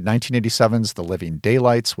films. We did 1987's The Living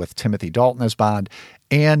Daylights with Timothy Dalton as Bond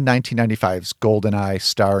and 1995's GoldenEye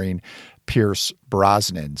starring Pierce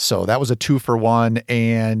Brosnan. So that was a 2-for-1.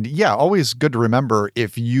 And yeah, always good to remember,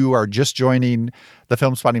 if you are just joining the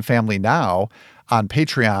Film Spotting family now on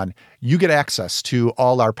Patreon, you get access to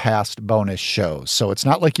all our past bonus shows. So it's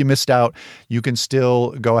not like you missed out. You can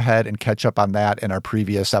still go ahead and catch up on that in our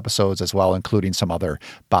previous episodes as well, including some other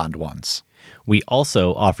Bond ones. We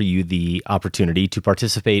also offer you the opportunity to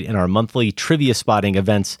participate in our monthly trivia spotting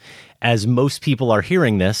events. As most people are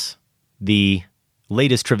hearing this, the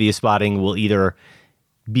latest trivia spotting will either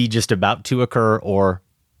be just about to occur or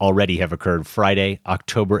already have occurred. Friday,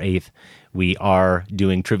 October 8th, we are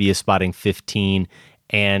doing Trivia Spotting 15,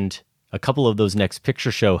 and a couple of those Next Picture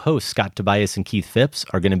Show hosts, Scott Tobias and Keith Phipps,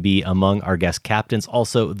 are going to be among our guest captains.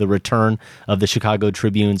 Also, the return of the Chicago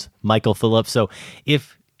Tribune's Michael Phillips. So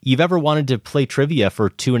if you've ever wanted to play trivia for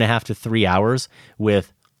 2.5 to 3 hours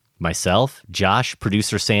with myself, Josh,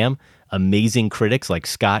 producer Sam, amazing critics like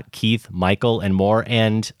Scott, Keith, Michael, and more,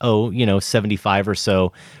 and 75 or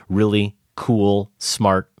so really cool,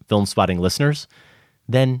 smart Film Spotting listeners,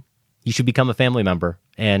 then you should become a family member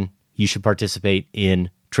and you should participate in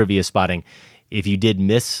Trivia Spotting. If you did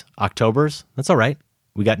miss October's, that's all right.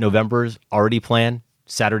 We got November's already planned.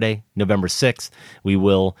 Saturday, November 6th. We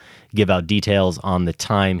will give out details on the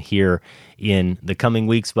time here in the coming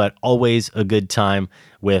weeks, but always a good time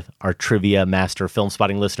with our trivia master, Film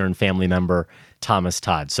Spotting listener and family member, Thomas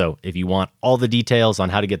Todd. So if you want all the details on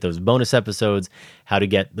how to get those bonus episodes, how to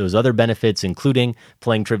get those other benefits, including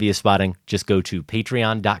playing Trivia Spotting, just go to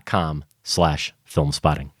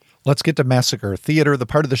patreon.com/filmspotting. Let's get to Massacre Theater, the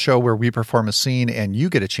part of the show where we perform a scene and you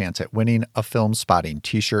get a chance at winning a Film Spotting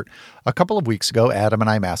t-shirt. A couple of weeks ago, Adam and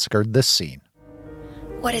I massacred this scene.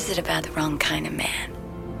 What is it about the wrong kind of man?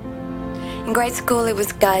 In grade school, it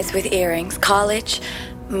was guys with earrings. College,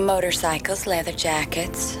 motorcycles, leather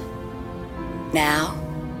jackets. Now,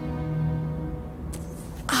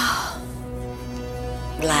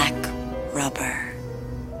 black rubber.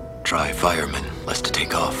 Try fireman, less to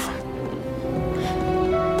take off.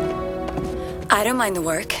 I don't mind the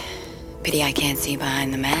work. Pity I can't see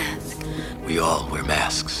behind the mask. We all wear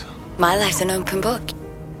masks. My life's an open book.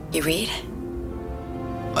 You read?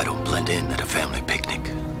 I don't blend in at a family picnic.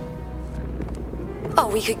 Oh,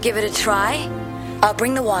 we could give it a try. I'll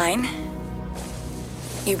bring the wine.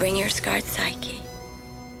 You bring your scarred psyche.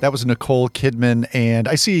 That was Nicole Kidman, and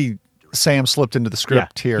I see Sam slipped into the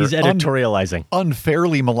script here. He's editorializing.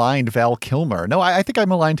 Unfairly maligned Val Kilmer. No, I think I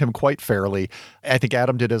maligned him quite fairly. I think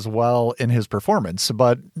Adam did as well in his performance.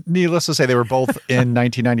 But needless to say, they were both in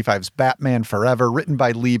 1995's Batman Forever, written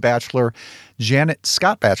by Lee Batchelor, Janet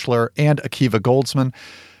Scott Batchelor, and Akiva Goldsman,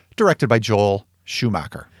 directed by Joel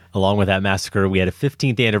Schumacher. Along with that massacre, we had a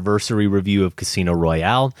 15th anniversary review of Casino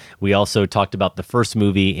Royale. We also talked about the first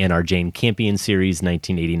movie in our Jane Campion series,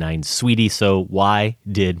 1989 Sweetie. So why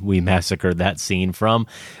did we massacre that scene from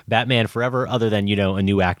Batman Forever, other than, a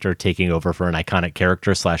new actor taking over for an iconic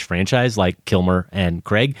character / franchise like Kilmer and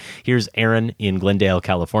Craig? Here's Aaron in Glendale,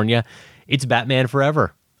 California. It's Batman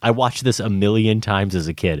Forever. I watched this a million times as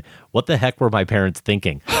a kid. What the heck were my parents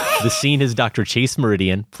thinking? The scene is Dr. Chase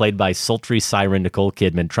Meridian, played by sultry siren Nicole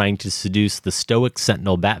Kidman, trying to seduce the stoic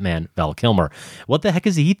sentinel Batman, Val Kilmer. What the heck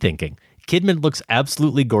is he thinking? Kidman looks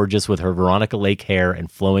absolutely gorgeous with her Veronica Lake hair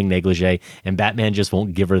and flowing negligee, and Batman just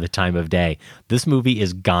won't give her the time of day. This movie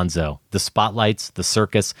is gonzo. The spotlights, the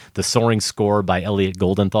circus, the soaring score by Elliot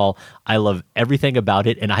Goldenthal. I love everything about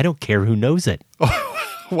it, and I don't care who knows it.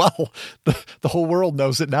 Well, the whole world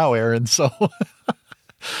knows it now, Aaron, so...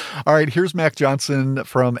 All right, here's Mac Johnson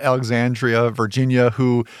from Alexandria, Virginia,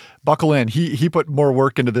 who, buckle in, he put more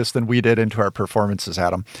work into this than we did into our performances,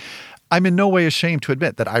 Adam. I'm in no way ashamed to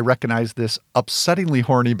admit that I recognize this upsettingly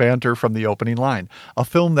horny banter from the opening line, a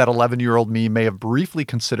film that 11-year-old me may have briefly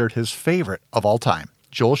considered his favorite of all time.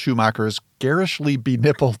 Joel Schumacher's garishly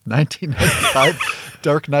benippled 1995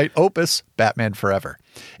 Dark Knight opus, Batman Forever.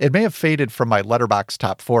 It may have faded from my Letterboxd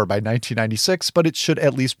top 4 by 1996, but it should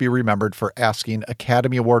at least be remembered for asking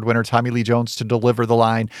Academy Award winner Tommy Lee Jones to deliver the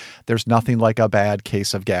line, "There's nothing like a bad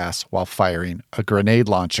case of gas," while firing a grenade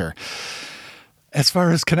launcher. As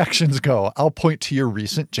far as connections go, I'll point to your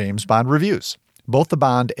recent James Bond reviews. Both the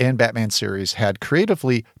Bond and Batman series had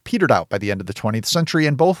creatively petered out by the end of the 20th century,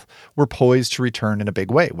 and both were poised to return in a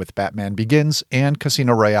big way, with Batman Begins and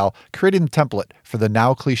Casino Royale creating the template for the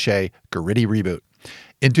now cliché gritty reboot.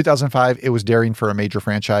 In 2005, it was daring for a major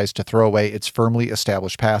franchise to throw away its firmly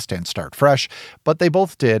established past and start fresh, but they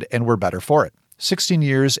both did and were better for it. 16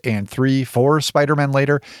 years and 3-4 Spider-Man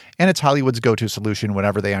later, and it's Hollywood's go-to solution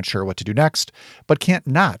whenever they aren't sure what to do next, but can't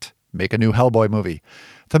not make a new Hellboy movie.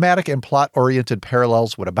 Thematic and plot-oriented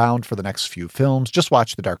parallels would abound for the next few films. Just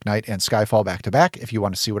watch The Dark Knight and Skyfall back-to-back if you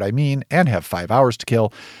want to see what I mean and have 5 hours to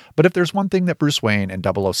kill. But if there's one thing that Bruce Wayne and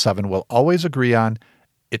 007 will always agree on,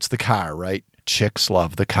 it's the car, right? Chicks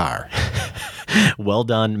love the car. Well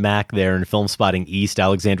done, Mac, there in Film Spotting East,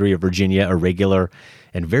 Alexandria, Virginia, a regular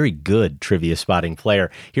and very good trivia spotting player.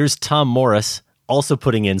 Here's Tom Morris, also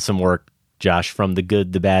putting in some work, Josh, from the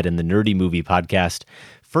Good, the Bad, and the Nerdy Movie podcast.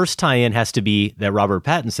 First tie-in has to be that Robert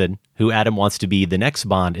Pattinson, who Adam wants to be the next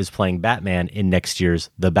Bond, is playing Batman in next year's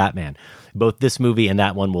The Batman. Both this movie and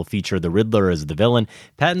that one will feature the Riddler as the villain.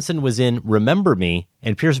 Pattinson was in Remember Me,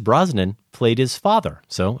 and Pierce Brosnan played his father.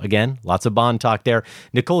 So, again, lots of Bond talk there.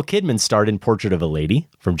 Nicole Kidman starred in Portrait of a Lady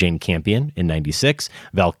from Jane Campion in '96.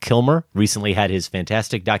 Val Kilmer recently had his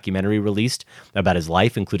fantastic documentary released about his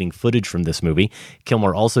life, including footage from this movie.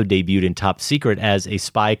 Kilmer also debuted in Top Secret as a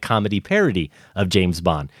spy comedy parody of James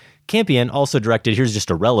Bond. Campion also directed, here's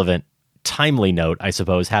just a relevant, timely note, I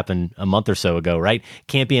suppose, happened a month or so ago, right?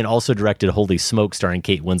 Campion also directed Holy Smoke, starring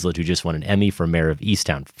Kate Winslet, who just won an Emmy for Mayor of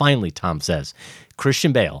Easttown. Finally, Tom says,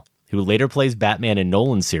 Christian Bale, who later plays Batman in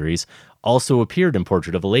Nolan's series, also appeared in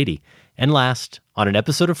Portrait of a Lady. And last, on an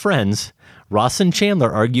episode of Friends, Ross and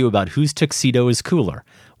Chandler argue about whose tuxedo is cooler,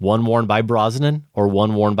 one worn by Brosnan or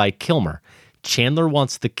one worn by Kilmer. Chandler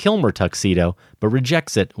wants the Kilmer tuxedo, but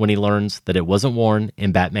rejects it when he learns that it wasn't worn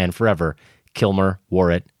in Batman Forever. Kilmer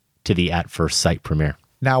wore it to the At First Sight premiere.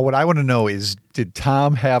 Now, what I want to know is, did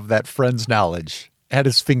Tom have that Friends knowledge at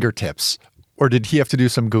his fingertips, or did he have to do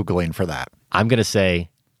some Googling for that? I'm going to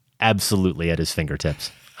say absolutely at his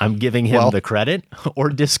fingertips. I'm giving him the credit or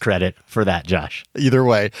discredit for that, Josh. Either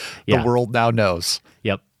way, the world now knows.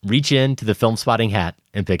 Yep. Reach into the Film Spotting hat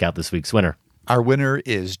and pick out this week's winner. Our winner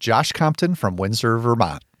is Josh Compton from Windsor,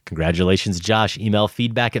 Vermont. Congratulations, Josh. Email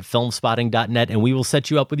feedback at filmspotting.net, and we will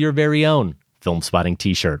set you up with your very own Film Spotting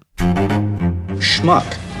t-shirt. Schmuck.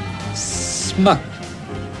 Smuck.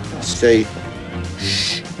 Say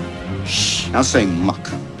shh. Shh. Now say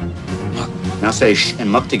muck. Muck. Now say shh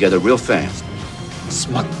and muck together real fast.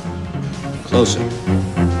 Smuck. Closer.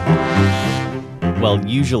 Well,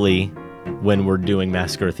 usually when we're doing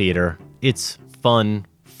Massacre Theater, it's fun,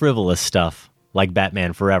 frivolous stuff like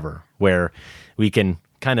Batman Forever, where we can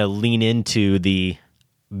kind of lean into the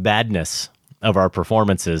badness of our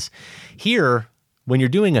performances. Here, when you're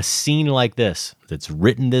doing a scene like this, that's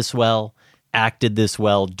written this well, acted this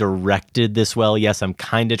well, directed this well, yes, I'm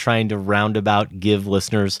kind of trying to roundabout give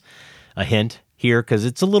listeners a hint here, because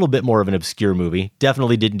it's a little bit more of an obscure movie.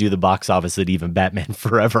 Definitely didn't do the box office that even Batman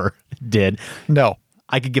Forever did. No.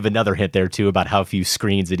 I could give another hint there, too, about how few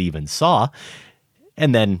screens it even saw,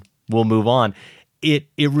 and then we'll move on. It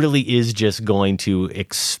really is just going to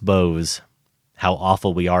expose how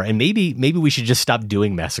awful we are. And maybe we should just stop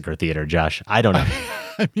doing Massacre Theater, Josh. I don't know.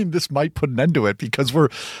 I mean, this might put an end to it because we're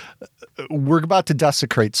about to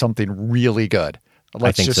desecrate something really good.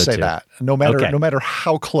 Let's just say that. No matter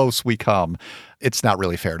how close we come, it's not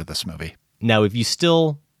really fair to this movie. Now, if you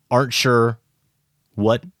still aren't sure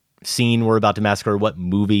what scene we're about to massacre, what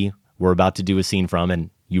movie we're about to do a scene from, and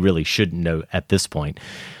you really shouldn't know at this point,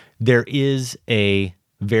 there is a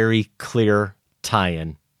very clear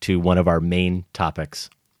tie-in to one of our main topics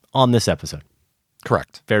on this episode.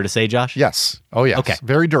 Correct. Fair to say, Josh? Yes. Oh, yes. Okay.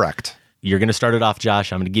 Very direct. You're going to start it off,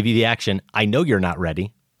 Josh. I'm going to give you the action. I know you're not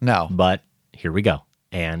ready. No. But here we go.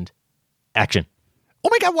 And action. Oh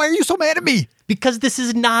my God, why are you so mad at me? Because this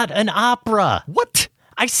is not an opera. What?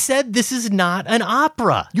 I said this is not an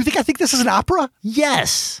opera. You think I think this is an opera?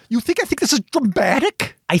 Yes. You think I think this is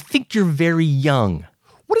dramatic? I think you're very young.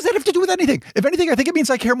 What does that have to do with anything? If anything, I think it means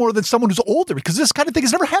I care more than someone who's older because this kind of thing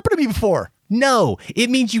has never happened to me before. No, it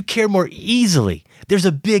means you care more easily. There's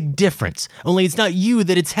a big difference. Only it's not you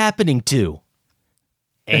that it's happening to.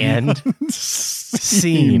 And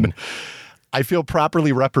scene. I feel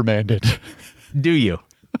properly reprimanded. Do you?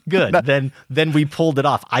 Good. Then we pulled it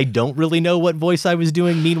off. I don't really know what voice I was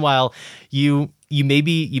doing. Meanwhile, you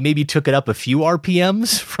maybe took it up a few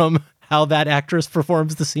RPMs from how that actress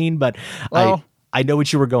performs the scene, but well, I know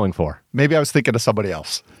what you were going for. Maybe I was thinking of somebody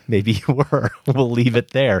else. Maybe you were. We'll leave it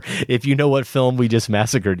there. If you know what film we just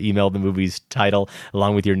massacred, email the movie's title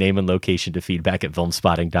along with your name and location to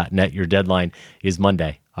feedback@filmspotting.net. Your deadline is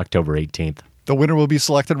Monday, October 18th. The winner will be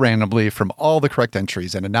selected randomly from all the correct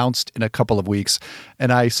entries and announced in a couple of weeks,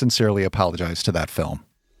 and I sincerely apologize to that film.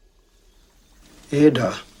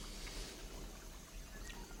 Ada,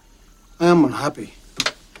 I am unhappy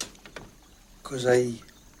because I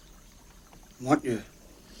want you.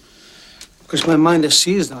 Because my mind is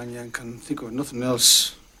seized on you and can think of nothing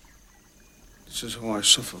else. This is how I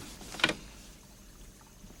suffer.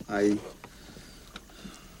 I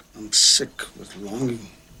am sick with longing.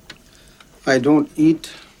 I don't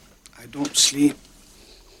eat. I don't sleep.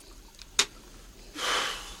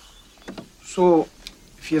 So,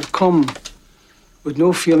 if you've come with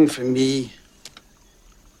no feeling for me,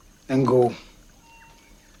 then go.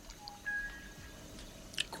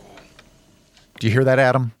 Do you hear that,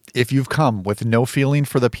 Adam? If you've come with no feeling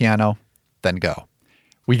for the piano, then go.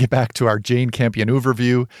 We get back to our Jane Campion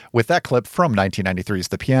overview with that clip from 1993's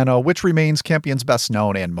The Piano, which remains Campion's best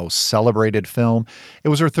known and most celebrated film. It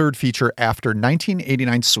was her third feature after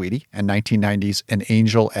 1989's Sweetie and 1990's An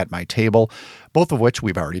Angel at My Table, both of which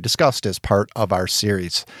we've already discussed as part of our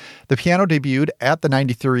series. The Piano debuted at the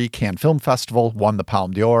 93 Cannes Film Festival, won the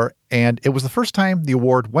Palme d'Or, and it was the first time the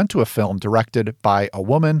award went to a film directed by a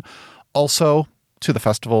woman. Also, to the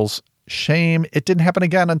festival's shame, it didn't happen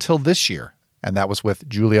again until this year, and that was with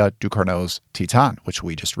Julia Ducournau's Titane, which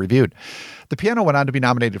we just reviewed. The Piano went on to be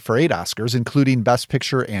nominated for 8 Oscars, including Best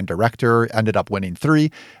Picture and Director, ended up winning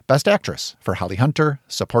 3, Best Actress for Holly Hunter,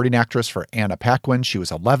 Supporting Actress for Anna Paquin, she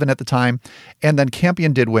was 11 at the time, and then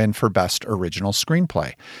Campion did win for Best Original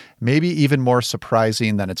Screenplay. Maybe even more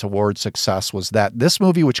surprising than its award success was that this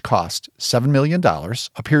movie, which cost $7 million,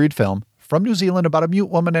 a period film from New Zealand about a mute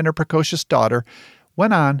woman and her precocious daughter,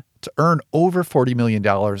 went on to earn over $40 million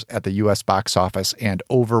at the U.S. box office and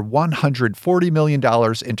over $140 million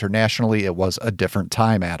internationally. It was a different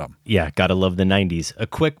time, Adam. Yeah, gotta love the 90s. A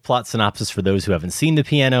quick plot synopsis for those who haven't seen The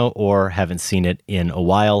Piano or haven't seen it in a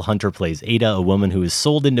while. Hunter plays Ada, a woman who is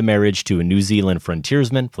sold into marriage to a New Zealand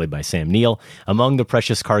frontiersman, played by Sam Neill. Among the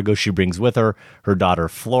precious cargo she brings with her, her daughter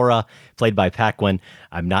Flora, played by Paquin.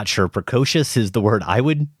 I'm not sure precocious is the word I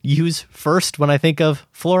would use first when I think of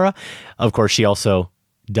Flora. Of course, she also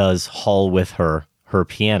does haul with her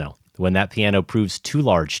piano. When that piano proves too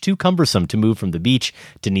large, too cumbersome to move from the beach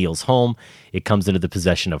to Neil's home, it comes into the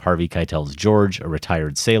possession of Harvey Keitel's George, a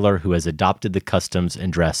retired sailor who has adopted the customs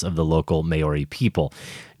and dress of the local Maori people.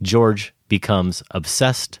 George becomes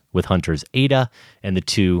obsessed with Hunter's Ada, and the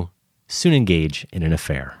two soon engage in an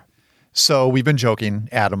affair. So we've been joking,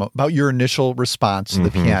 Adam, about your initial response to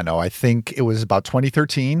The Piano. I think it was about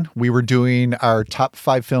 2013. We were doing our top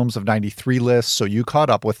 5 films of 93 list, so you caught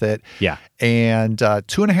up with it. Yeah. And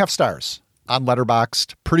 2.5 stars on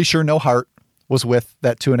Letterboxd. Pretty sure no heart was with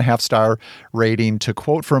that 2.5 star rating. To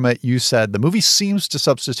quote from it, you said, "The movie seems to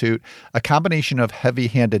substitute a combination of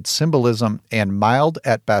heavy-handed symbolism and mild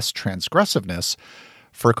at best transgressiveness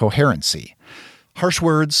for coherency." Harsh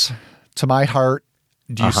words to my heart.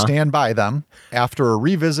 Do you stand by them after a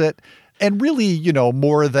revisit? And really, you know,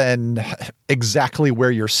 more than exactly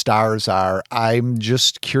where your stars are, I'm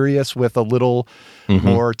just curious, with a little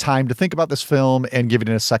more time to think about this film and giving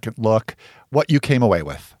it a second look, what you came away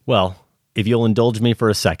with. Well, if you'll indulge me for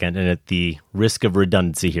a second, and at the risk of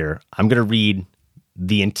redundancy here, I'm going to read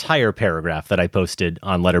the entire paragraph that I posted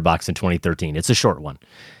on Letterboxd in 2013. It's a short one,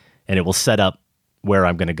 and it will set up where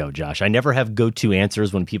I'm going to go, Josh. I never have go-to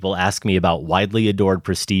answers when people ask me about widely adored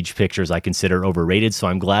prestige pictures I consider overrated, so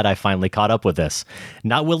I'm glad I finally caught up with this.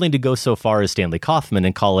 Not willing to go so far as Stanley Kaufman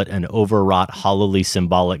and call it an overwrought, hollowly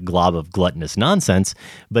symbolic glob of gluttonous nonsense,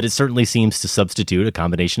 but it certainly seems to substitute a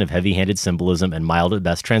combination of heavy-handed symbolism and mild at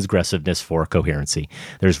best transgressiveness for coherency.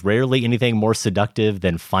 There's rarely anything more seductive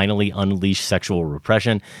than finally unleashed sexual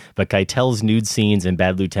repression, but Keitel's nude scenes in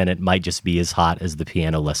Bad Lieutenant might just be as hot as the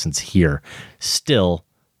piano lessons here. Still,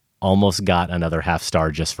 almost got another half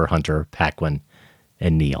star just for Hunter, Paquin,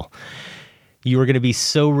 and Neil. You are going to be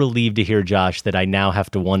so relieved to hear, Josh, that I now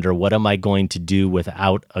have to wonder, what am I going to do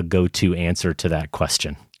without a go-to answer to that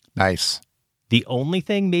question? Nice. The only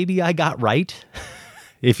thing maybe I got right,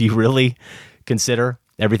 if you really consider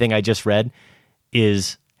everything I just read,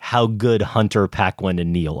 is how good Hunter, Paquin,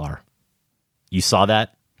 and Neil are. You saw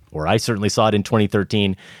that, or I certainly saw it in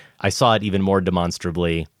 2013. I saw it even more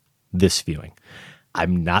demonstrably this viewing.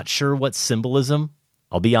 I'm not sure what symbolism,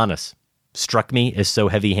 I'll be honest, struck me as so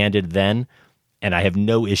heavy-handed then, and I have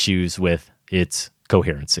no issues with its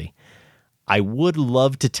coherency. I would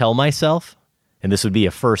love to tell myself, and this would be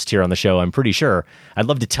a first here on the show, I'm pretty sure, I'd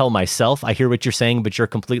love to tell myself, I hear what you're saying, but you're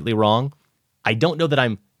completely wrong. I don't know that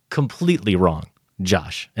I'm completely wrong,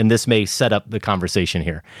 Josh, and this may set up the conversation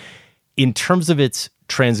here. In terms of its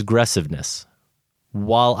transgressiveness,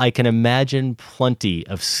 while I can imagine plenty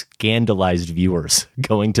of scandalized viewers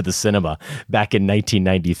going to the cinema back in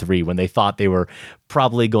 1993 when they thought they were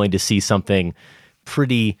probably going to see something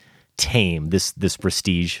pretty tame, this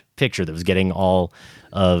prestige picture that was getting all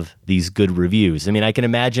of these good reviews. I mean, I can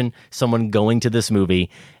imagine someone going to this movie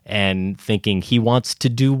and thinking, he wants to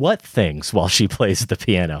do what things while she plays the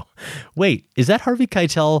piano? Wait, is that Harvey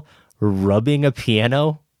Keitel rubbing a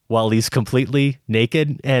piano while he's completely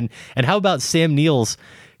naked? And how about Sam Neill's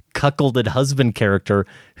cuckolded husband character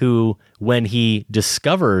who, when he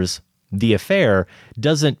discovers the affair,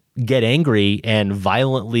 doesn't get angry and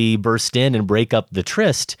violently burst in and break up the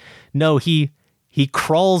tryst? No, he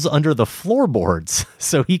crawls under the floorboards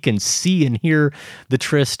so he can see and hear the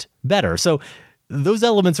tryst better. So those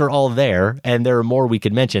elements are all there, and there are more we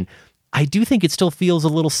could mention. I do think it still feels a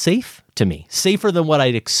little safe to me, safer than what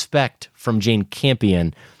I'd expect from Jane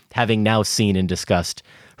Campion, having now seen and discussed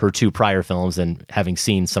her two prior films and having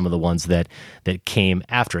seen some of the ones that came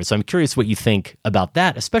after it. So I'm curious what you think about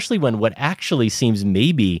that, especially when what actually seems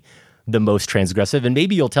maybe the most transgressive, and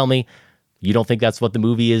maybe you'll tell me you don't think that's what the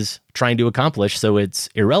movie is trying to accomplish, so it's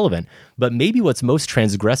irrelevant. But maybe what's most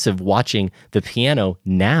transgressive watching the piano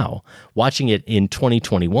now, watching it in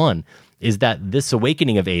 2021, is that this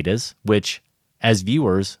awakening of Ada's, which as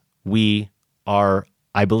viewers we are,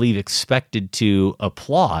 I believe, expected to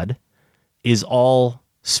applaud, is all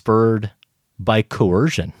spurred by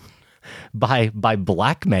coercion, by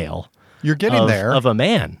blackmail. You're getting there. Of a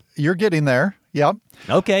man. You're getting there. Yep.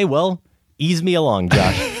 Okay, well, ease me along,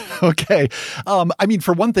 Josh. Okay. I mean,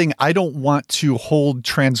 for one thing, I don't want to hold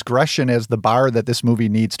transgression as the bar that this movie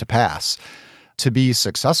needs to pass to be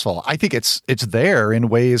successful. I think it's there in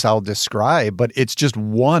ways I'll describe, but it's just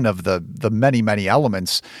one of the many, many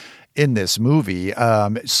elements in this movie.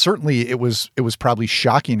 Certainly it was probably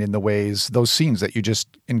shocking in the ways those scenes that you just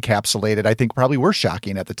encapsulated, I think probably were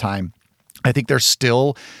shocking at the time. I think they're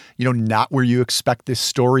still, not where you expect this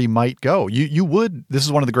story might go. You would, this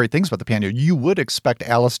is one of the great things about the piano, you would expect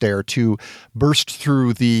Alistair to burst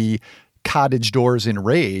through the cottage doors in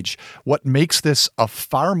rage. What makes this a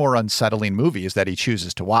far more unsettling movie is that he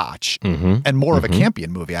chooses to watch, and more of a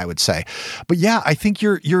Campion movie, I would say. But yeah, I think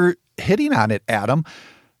you're hitting on it, Adam.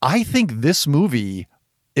 I think this movie,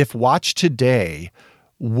 if watched today,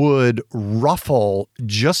 would ruffle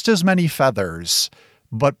just as many feathers,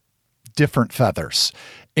 but different feathers.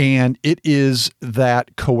 And it is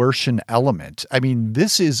that coercion element. I mean,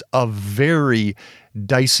 this is a very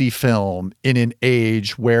dicey film in an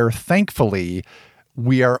age where, thankfully,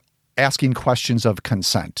 we are asking questions of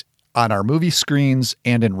consent on our movie screens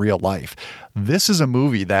and in real life. This is a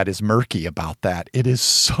movie that is murky about that. It is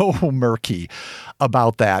so murky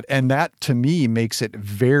about that. And that, to me, makes it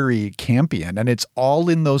very Campion. And it's all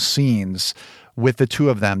in those scenes with the two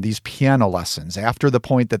of them, these piano lessons, after the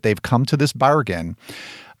point that they've come to this bargain,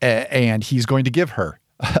 and he's going to give her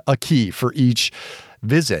a key for each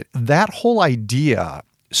visit. That whole idea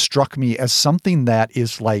struck me as something that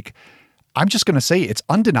is like, I'm just going to say it's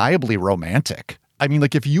undeniably romantic. I mean,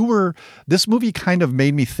 like, if you were, this movie kind of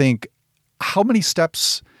made me think, how many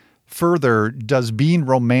steps further does being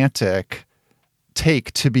romantic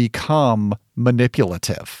take to become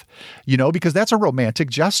manipulative, because that's a romantic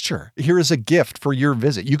gesture. Here is a gift for your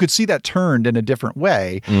visit. You could see that turned in a different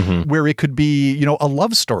way where it could be, a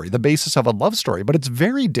love story, the basis of a love story, but it's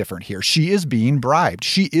very different here. She is being bribed.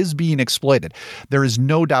 She is being exploited. There is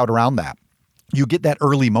no doubt around that. You get that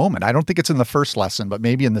early moment. I don't think it's in the first lesson, but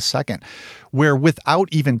maybe in the second, where without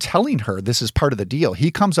even telling her this is part of the deal, he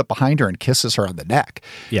comes up behind her and kisses her on the neck.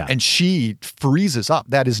 Yeah. And she freezes up.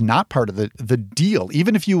 That is not part of the deal.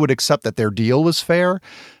 Even if you would accept that their deal was fair,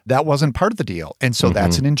 that wasn't part of the deal. And so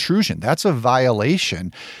that's an intrusion. That's a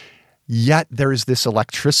violation. Yet there is this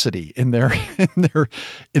electricity in their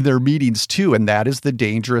meetings too. And that is the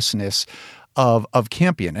dangerousness of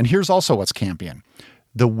Campion. And here's also what's Campion.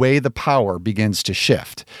 The way the power begins to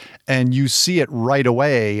shift. And you see it right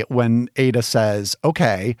away when Ada says,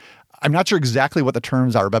 okay, I'm not sure exactly what the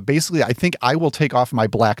terms are, but basically I think I will take off my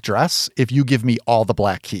black dress if you give me all the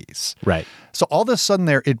black keys. Right. So all of a sudden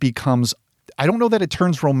there it becomes, I don't know that it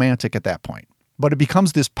turns romantic at that point, but it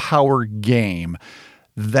becomes this power game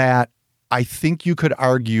that I think you could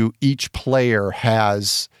argue each player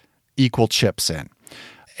has equal chips in.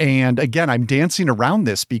 And again, I'm dancing around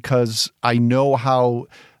this because I know how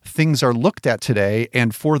things are looked at today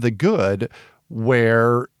and for the good,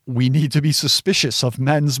 where we need to be suspicious of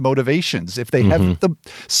men's motivations if they have the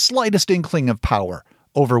slightest inkling of power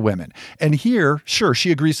over women. And here, sure,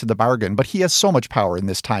 she agrees to the bargain, but he has so much power in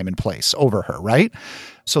this time and place over her, right?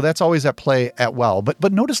 So that's always at play at well.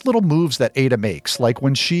 But notice little moves that Ada makes, like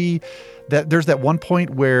when there's that one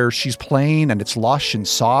point where she's playing and it's lush and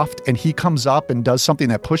soft, and he comes up and does something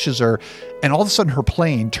that pushes her, and all of a sudden her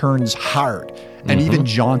playing turns hard and even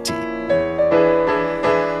jaunty.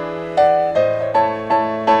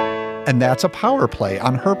 And that's a power play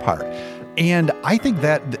on her part. And I think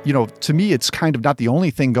that, to me, it's kind of not the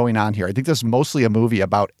only thing going on here. I think this is mostly a movie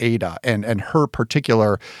about Ada and her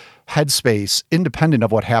particular headspace, independent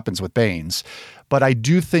of what happens with Baines. But I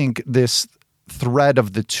do think this thread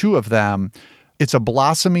of the two of them, it's a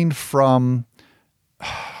blossoming from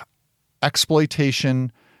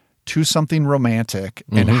exploitation to something romantic,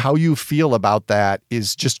 and how you feel about that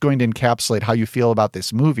is just going to encapsulate how you feel about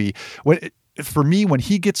this movie. For me, when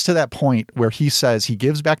he gets to that point where he says he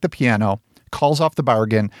gives back the piano, calls off the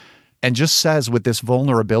bargain, and just says with this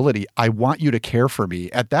vulnerability, I want you to care for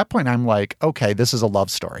me. At that point, I'm like, okay, this is a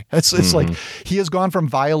love story. It's like he has gone from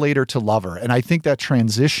violator to lover. And I think that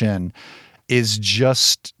transition is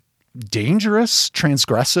just dangerous,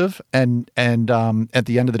 transgressive, and at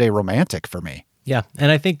the end of the day, romantic for me. Yeah.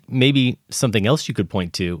 And I think maybe something else you could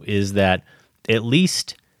point to is that at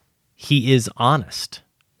least he is honest.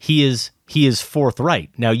 He is forthright.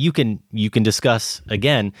 Now you can discuss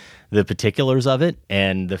again the particulars of it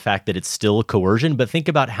and the fact that it's still coercion, but think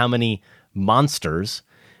about how many monsters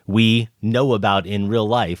we know about in real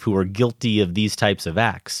life who are guilty of these types of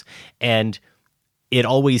acts. And it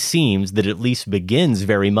always seems that it at least begins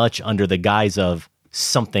very much under the guise of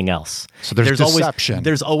something else. So there's deception.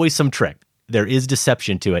 There's always some trick. There is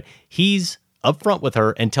deception to it. He's upfront with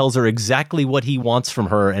her and tells her exactly what he wants from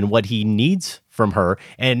her and what he needs from her.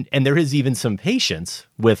 And there is even some patience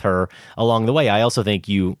with her along the way. I also think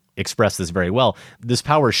you expressed this very well. This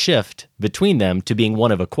power shift between them to being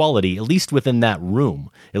one of equality, at least within that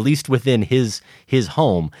room, at least within his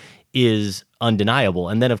home, is undeniable.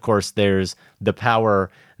 And then, of course, there's the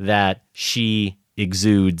power that she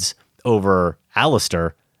exudes over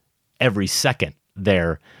Alistair every second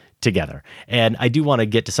they're together. And I do want to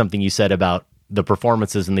get to something you said about the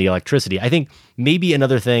performances and the electricity. I think maybe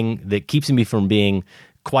another thing that keeps me from being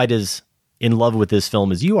quite as in love with this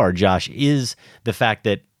film as you are, Josh, is the fact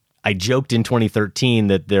that I joked in 2013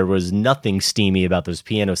 that there was nothing steamy about those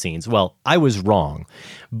piano scenes. Well, I was wrong,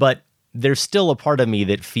 but there's still a part of me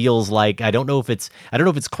that feels like I don't know if it's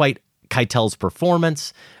quite Keitel's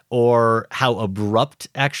performance or how abrupt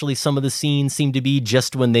actually some of the scenes seem to be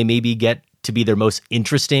just when they maybe get to be their most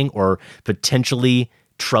interesting or potentially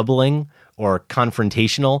troubling or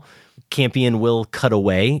confrontational. Campion will cut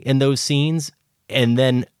away in those scenes, and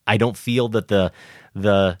then I don't feel that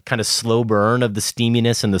the kind of slow burn of the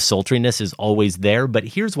steaminess and the sultriness is always there. But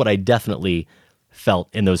here's what I definitely felt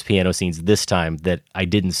in those piano scenes this time that I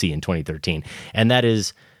didn't see in 2013, and that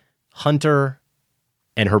is Hunter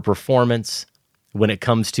and her performance when it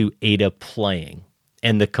comes to Ada playing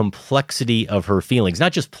and the complexity of her feelings,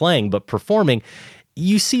 not just playing, but performing.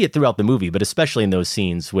 You see it throughout the movie, but especially in those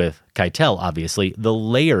scenes with Keitel, obviously, the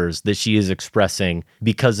layers that she is expressing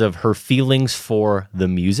because of her feelings for the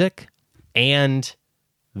music and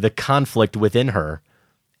the conflict within her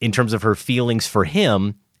in terms of her feelings for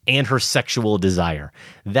him and her sexual desire.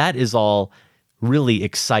 That is all really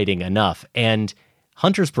exciting enough. And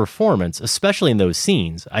Hunter's performance, especially in those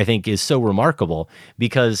scenes, I think is so remarkable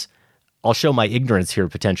because I'll show my ignorance here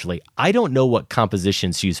potentially. I don't know what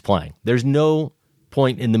compositions she's playing. There's no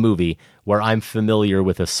point in the movie where I'm familiar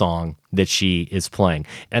with a song that she is playing.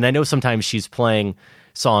 And I know sometimes she's playing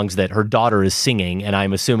songs that her daughter is singing, and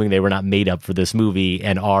I'm assuming they were not made up for this movie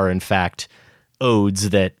and are, in fact, odes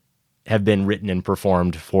that have been written and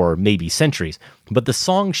performed for maybe centuries. But the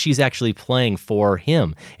song she's actually playing for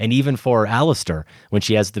him, and even for Alistair, when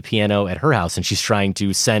she has the piano at her house and she's trying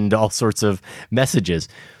to send all sorts of messages,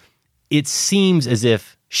 it seems as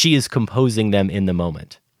if she is composing them in the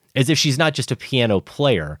moment, as if she's not just a piano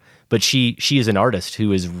player, but she is an artist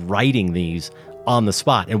who is writing these on the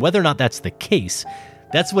spot. And whether or not that's the case,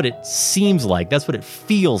 that's what it seems like. That's what it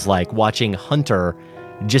feels like watching Hunter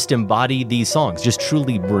just embody these songs, just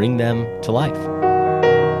truly bring them to life.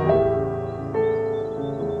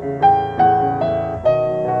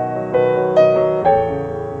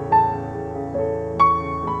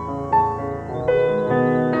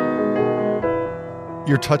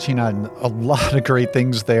 You're touching on a lot of great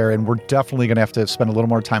things there, and we're definitely going to have to spend a little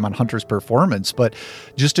more time on Hunter's performance. But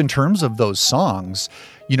just in terms of those songs,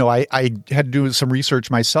 you know, I had to do some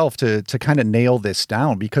research myself to kind of nail this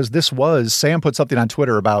down, because this was, Sam put something on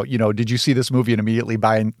Twitter about, you know, did you see this movie and immediately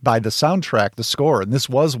buy the soundtrack, the score? And this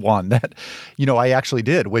was one that, you know, I actually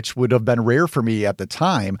did, which would have been rare for me at the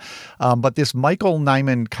time. But this Michael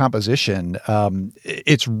Nyman composition,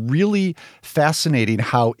 it's really fascinating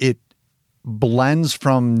how it blends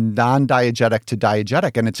from non-diegetic to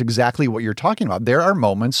diegetic. And it's exactly what you're talking about. There are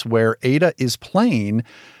moments where Ada is playing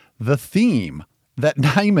the theme that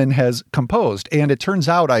Nyman has composed. And it turns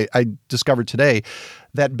out, I discovered today,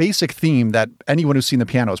 that basic theme that anyone who's seen the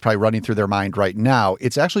piano is probably running through their mind right now,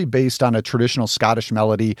 it's actually based on a traditional Scottish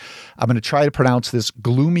melody. I'm going to try to pronounce this,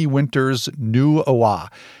 Gloomy Winter's Nu Awa.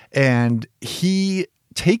 And he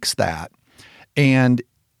takes that, and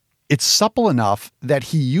it's supple enough that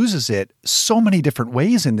he uses it so many different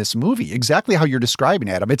ways in this movie. Exactly how you're describing,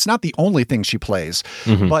 Adam. It's not the only thing she plays,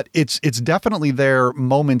 but it's definitely there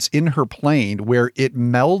moments in her playing where it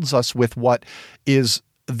melds us with what is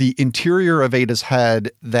the interior of Ada's head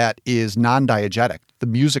that is non-diegetic, the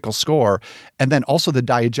musical score, and then also the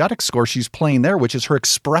diegetic score she's playing there, which is her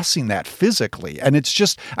expressing that physically. And it's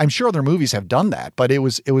just, I'm sure other movies have done that, but it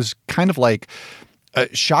was kind of like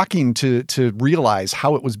shocking to realize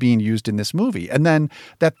how it was being used in this movie. And then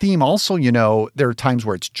that theme also, you know, there are times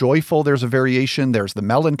where it's joyful, there's a variation, there's the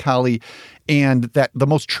melancholy, and that the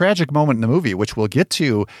most tragic moment in the movie, which we'll get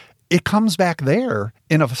to, it comes back there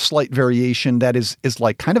in a slight variation that is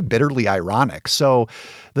like kind of bitterly ironic. So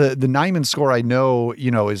the Nyman score, I know, you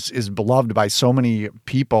know, is beloved by so many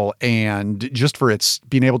people, and just for its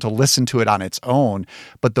being able to listen to it on its own,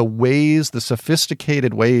 but the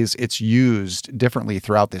sophisticated ways it's used differently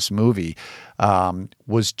throughout this movie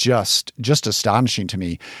was just astonishing to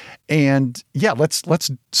me. And yeah,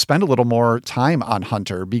 let's spend a little more time on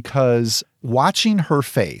Hunter, because watching her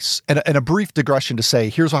face, and a brief digression to say,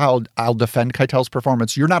 here's how I'll defend Keitel's performance.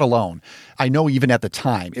 You're not alone. I know even at the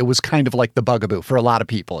time, it was kind of like the bugaboo for a lot of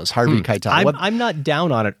people, is Harvey Keitel. I'm not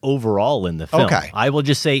down on it overall in the film. Okay. I will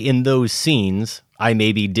just say in those scenes, I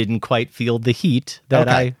maybe didn't quite feel the heat that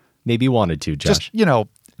I maybe wanted to, Josh. Just, you know,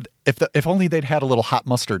 if only they'd had a little hot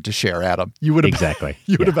mustard to share, Adam, you would have exactly.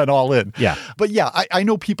 You would have been all in. Yeah. But yeah, I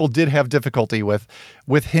know people did have difficulty with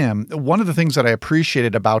him. One of the things that I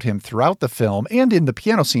appreciated about him throughout the film, and in the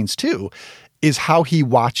piano scenes too, is how he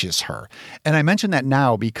watches her. And I mention that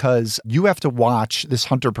now because you have to watch this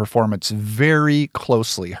Hunter performance very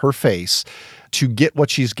closely, her face, to get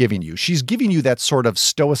what she's giving you. She's giving you that sort of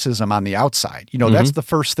stoicism on the outside. You know, that's the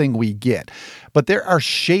first thing we get. But there are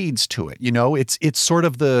shades to it. You know, it's sort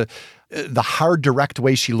of the hard, direct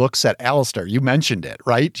way she looks at Alistair. You mentioned it,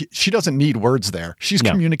 right? She doesn't need words there. She's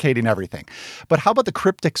communicating everything. But how about the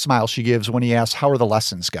cryptic smile she gives when he asks, how are the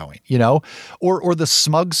lessons going? You know, or the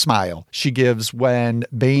smug smile she gives when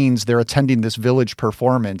Baines, they're attending this village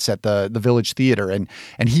performance at the village theater, and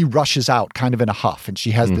he rushes out kind of in a huff, and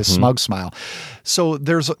she has this smug smile. So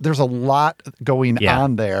there's a lot going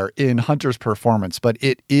on there in Hunter's performance, but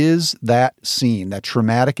it is that scene, that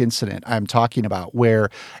traumatic incident I'm talking about, where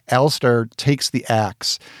Alistair takes the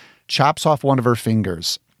axe, chops off one of her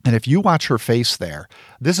fingers. And if you watch her face there,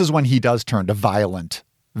 this is when he does turn to violent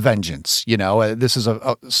vengeance. You know, this is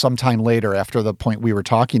sometime later after the point we were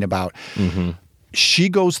talking about. She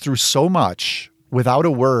goes through so much without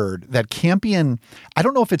a word that Campion, I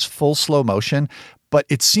don't know if it's full slow motion, but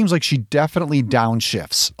it seems like she definitely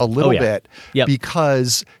downshifts a little bit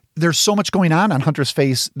because there's so much going on Hunter's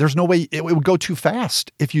face. There's no way it would go too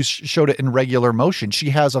fast if you showed it in regular motion. She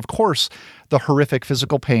has, of course, the horrific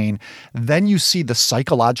physical pain. Then you see the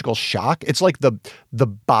psychological shock. It's like the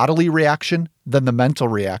bodily reaction, then the mental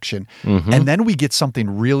reaction. Mm-hmm. And then we get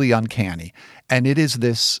something really uncanny. And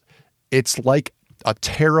it's like a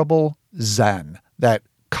terrible zen that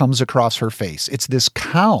comes across her face. It's this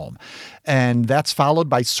calm. And that's followed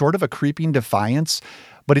by sort of a creeping defiance.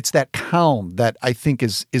 But it's that calm that I think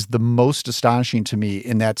is the most astonishing to me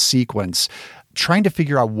in that sequence, trying to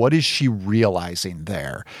figure out what is she realizing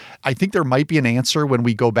there. I think there might be an answer when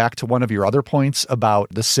we go back to one of your other points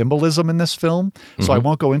about the symbolism in this film. Mm-hmm. So I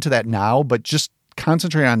won't go into that now, but just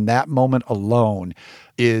concentrate on that moment alone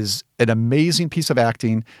is an amazing piece of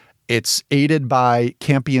acting. It's aided by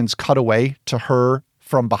Campion's cutaway to her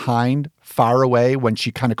from behind, far away, when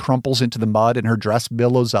she kind of crumples into the mud and her dress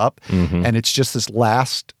billows up. Mm-hmm. And it's just this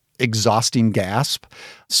last exhausting gasp.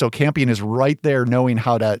 So Campion is right there knowing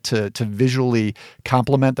how to visually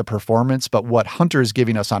complement the performance. But what Hunter is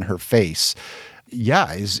giving us on her face,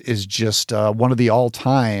 is just one of the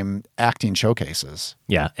all-time acting showcases.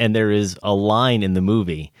 Yeah, and there is a line in the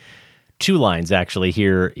movie, 2 lines actually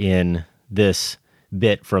here in this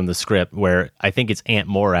bit from the script where I think it's Aunt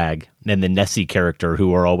Morag and the Nessie character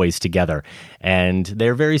who are always together, and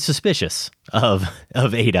they're very suspicious of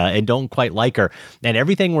Ada and don't quite like her. And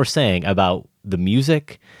everything we're saying about the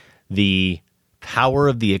music, the power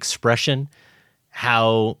of the expression,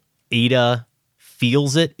 how Ada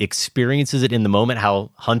feels it, experiences it in the moment,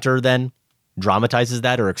 how Hunter then dramatizes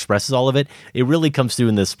that or expresses all of it, it really comes through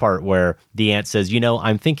in this part where the aunt says,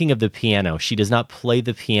 I'm thinking of the piano. She does not play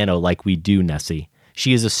the piano like we do, Nessie.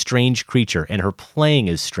 She is a strange creature, and her playing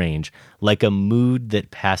is strange, like a mood that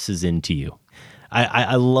passes into you.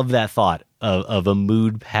 I love that thought of a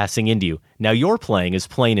mood passing into you. Now, your playing is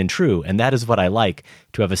plain and true, and that is what I like.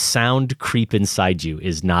 To have a sound creep inside you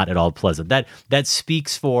is not at all pleasant. That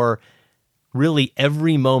speaks for really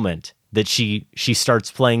every moment that she starts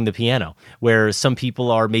playing the piano, where some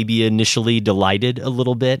people are maybe initially delighted a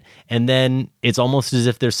little bit, and then it's almost as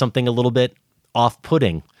if there's something a little bit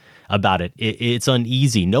off-putting about it. It's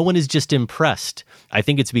uneasy. No one is just impressed. I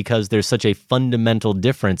think it's because there's such a fundamental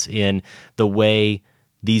difference in the way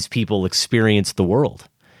these people experience the world.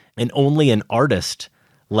 And only an artist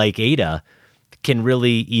like Ada can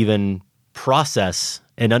really even process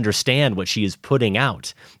and understand what she is putting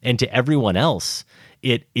out. And to everyone else,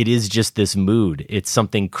 it is just this mood. It's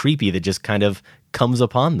something creepy that just kind of comes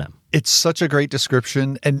upon them. It's such a great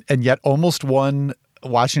description, and yet almost one,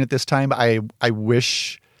 watching it this time, I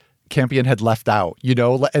wish Campion had left out,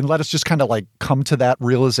 and let us just kind of like come to that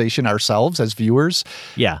realization ourselves as viewers.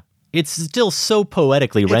 Yeah. It's still so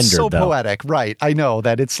poetically rendered, It's so though. poetic, right. I know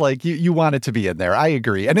that it's like you want it to be in there. I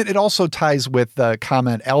agree. And it also ties with the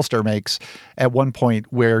comment Alistair makes at one point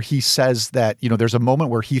where he says that, there's a moment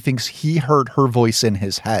where he thinks he heard her voice in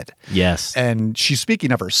his head. Yes. And she's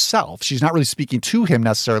speaking of herself. She's not really speaking to him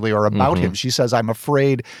necessarily or about him. She says, I'm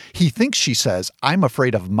afraid. He thinks she says, I'm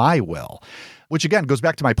afraid of my will. Which, again, goes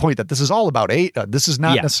back to my point that this is all about Ada. This is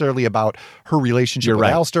not necessarily about her relationship with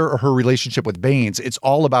Alistair or her relationship with Baines. It's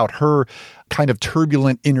all about her kind of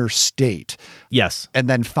turbulent inner state. Yes. And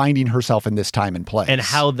then finding herself in this time and place. And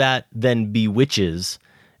how that then bewitches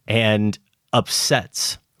and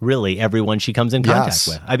upsets, really, everyone she comes in contact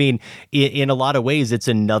with. I mean, in a lot of ways, it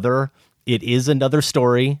is another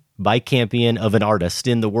story by Campion of an artist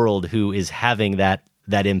in the world who is having that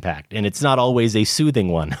impact. And it's not always a soothing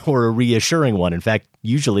one or a reassuring one. In fact,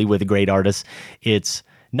 usually with great artists, it's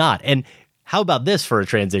not. And how about this for a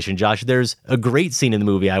transition, Josh? There's a great scene in the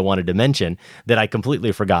movie I wanted to mention that I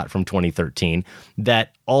completely forgot from 2013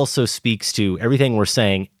 that also speaks to everything we're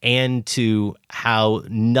saying and to how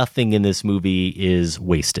nothing in this movie is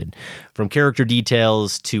wasted. From character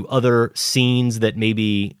details to other scenes that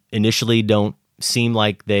maybe initially don't seem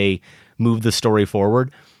like they move the story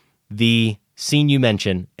forward. The scene you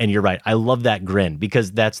mentioned, and you're right, I love that grin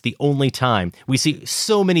because that's the only time we see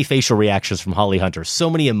so many facial reactions from Holly Hunter,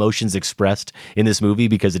 so many emotions expressed in this movie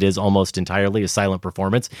because it is almost entirely a silent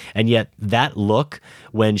performance. And yet that look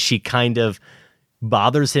when she kind of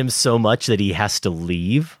bothers him so much that he has to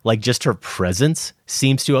leave, like just her presence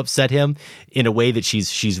seems to upset him in a way that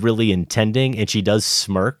she's really intending, and she does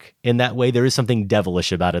smirk in that way. There is something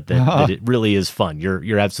devilish about it that it really is fun.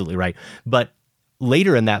 You're absolutely right. But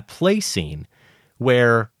later in that play scene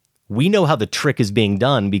where we know how the trick is being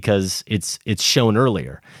done because it's shown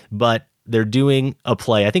earlier, but they're doing a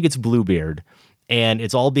play, I think it's Bluebeard, and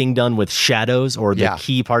it's all being done with shadows, or the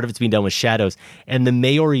key part of it's being done with shadows. And the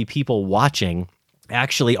Maori people watching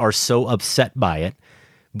actually are so upset by it,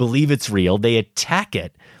 believe it's real, they attack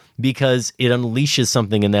it, because it unleashes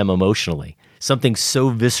something in them emotionally, something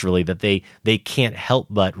so viscerally that they can't help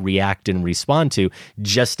but react and respond to,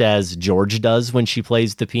 just as George does when she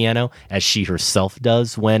plays the piano, as she herself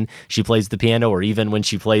does when she plays the piano, or even when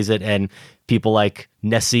she plays it and people like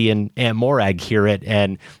Nessie and Aunt Morag hear it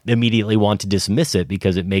and immediately want to dismiss it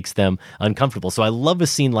because it makes them uncomfortable. So I love a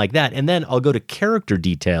scene like that. And then I'll go to character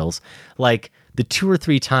details, like the 2 or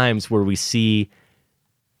 3 times where we see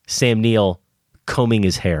Sam Neill combing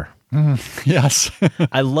his hair. Yes.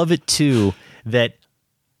 I love it too, that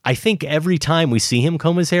I think every time we see him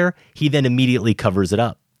comb his hair, he then immediately covers it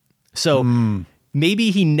up. So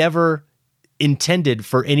maybe he never intended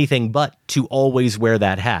for anything but to always wear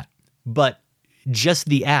that hat. But just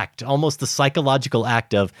the act, almost the psychological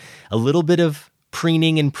act of a little bit of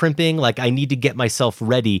preening and primping, like I need to get myself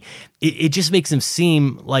ready. It just makes him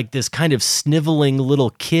seem like this kind of sniveling little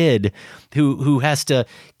kid who has to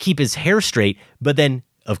keep his hair straight. But then,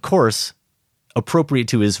 of course, appropriate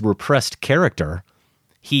to his repressed character,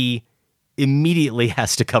 he immediately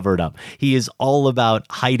has to cover it up. He is all about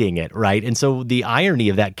hiding it, right? And so the irony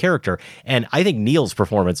of that character, and I think Neil's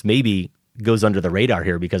performance maybe goes under the radar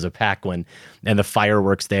here because of Paquin and the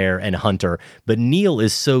fireworks there and Hunter. But Neil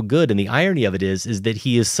is so good. And the irony of it is that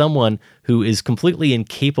he is someone who is completely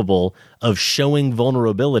incapable of showing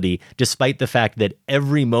vulnerability, despite the fact that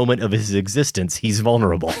every moment of his existence, he's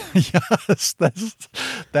vulnerable. Yes,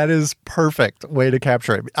 that is perfect way to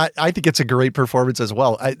capture it. I think it's a great performance as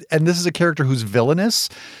well. And this is a character who's villainous,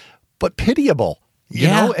 but pitiable, you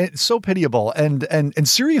know, and so pitiable and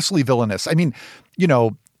seriously villainous. I mean, you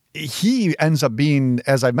know, he ends up being,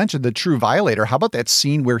 as I mentioned, the true violator. How about that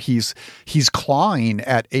scene where he's clawing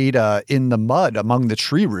at Ada in the mud among the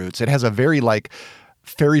tree roots? It has a very like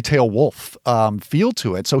fairy tale wolf feel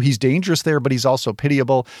to it. So he's dangerous there, but he's also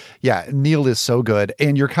pitiable. Yeah, Neil is so good.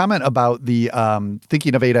 And your comment about the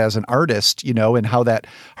thinking of Ada as an artist, you know, and how that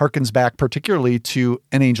harkens back particularly to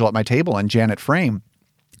An Angel at My Table and Janet Frame.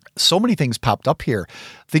 So many things popped up here.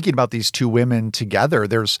 Thinking about these two women together,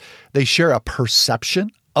 they share a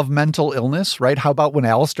perception of mental illness, right? How about when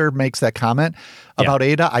Alistair makes that comment about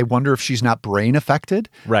Ada? I wonder if she's not brain affected.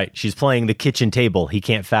 Right. She's playing the kitchen table. He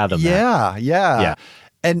can't fathom that. Yeah.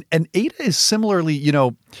 And Ada is similarly, you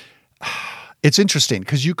know, it's interesting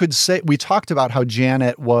because you could say, we talked about how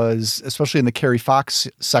Janet was, especially in the Carrie Fox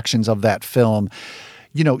sections of that film,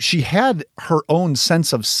 you know, she had her own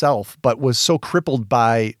sense of self, but was so crippled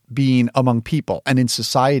by being among people and in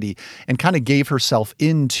society and kind of gave herself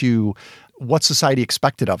into what society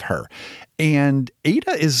expected of her. And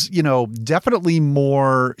Ada is, you know, definitely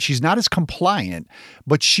more, she's not as compliant,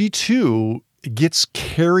 but she too gets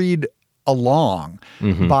carried along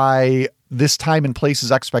by this time and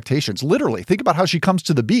place's expectations. Literally, think about how she comes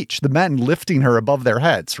to the beach, the men lifting her above their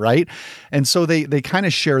heads, right? And so they kind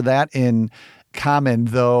of share that in common,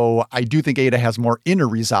 though I do think Ada has more inner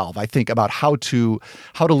resolve, I think, about how to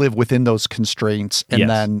live within those constraints and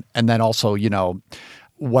then also, you know,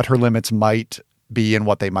 what her limits might be and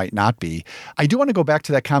what they might not be. I do want to go back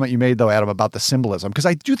to that comment you made, though, Adam, about the symbolism, because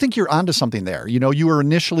I do think you're onto something there. You know, you were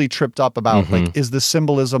initially tripped up about, like, is the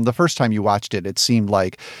symbolism, the first time you watched it, it seemed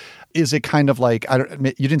like, is it kind of like,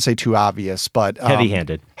 you didn't say too obvious, but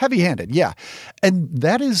heavy-handed. Heavy-handed, yeah. And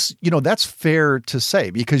that is, you know, that's fair to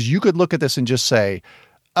say, because you could look at this and just say,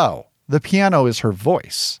 oh, the piano is her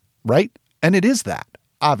voice, right? And it is that.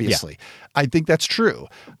 Obviously. Yeah. I think that's true.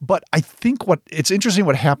 But I think it's interesting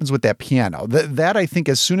what happens with that piano. That I think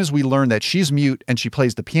as soon as we learn that she's mute and she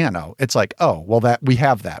plays the piano, it's like, oh, well, that we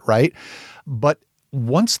have that, right? But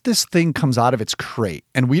once this thing comes out of its crate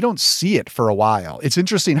and we don't see it for a while, it's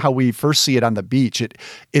interesting how we first see it on the beach.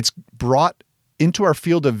 It's brought into our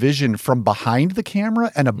field of vision from behind the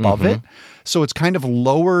camera and above it. So it's kind of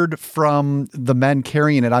lowered from the men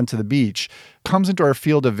carrying it onto the beach, comes into our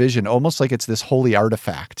field of vision almost like it's this holy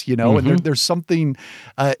artifact, you know, and there's something,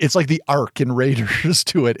 it's like the Ark in Raiders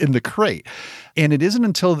to it in the crate. And it isn't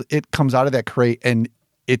until it comes out of that crate and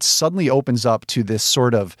it suddenly opens up to this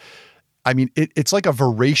sort of, I mean, it's like a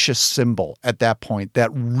voracious symbol at that point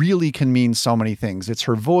that really can mean so many things. It's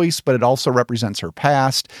her voice, but it also represents her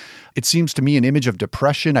past. It seems to me an image of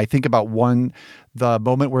depression. I think about the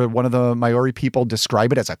moment where one of the Maori people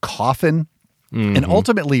describe it as a coffin. And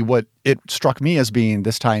ultimately what it struck me as being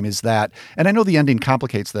this time is that, and I know the ending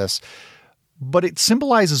complicates this, but it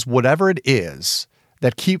symbolizes whatever it is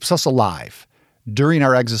that keeps us alive during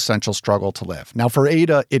our existential struggle to live. Now, for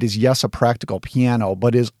Ada, it is, yes, a practical piano,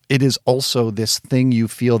 but it is also this thing you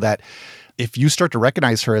feel that if you start to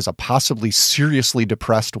recognize her as a possibly seriously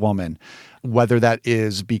depressed woman, whether that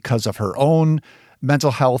is because of her own mental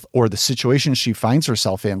health or the situation she finds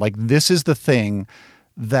herself in, like this is the thing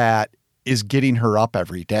that is getting her up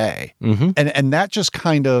every day. Mm-hmm. And that just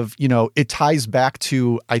kind of, it ties back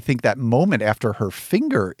to, I think, that moment after her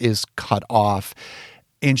finger is cut off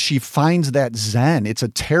and she finds that zen. It's a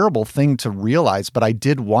terrible thing to realize, but I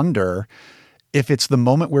did wonder if it's the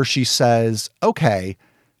moment where she says, okay,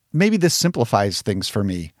 maybe this simplifies things for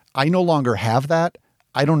me. I no longer have that.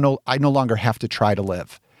 I no longer have to try to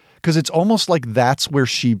live. Because it's almost like that's where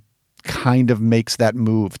she kind of makes that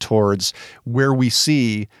move towards where we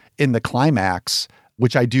see in the climax,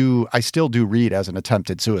 which I still do read as an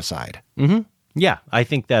attempted suicide. Mm-hmm. Yeah, I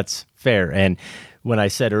think that's fair. And when I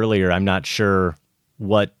said earlier, I'm not sure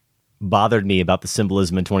what bothered me about the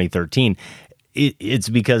symbolism in 2013, it's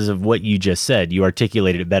because of what you just said. You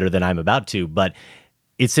articulated it better than I'm about to, but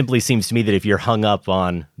it simply seems to me that if you're hung up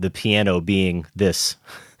on the piano being this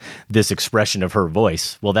expression of her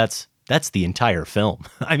voice, well, that's the entire film.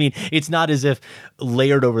 I mean, it's not as if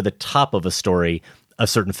layered over the top of a story, a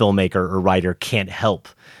certain filmmaker or writer can't help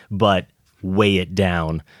but weigh it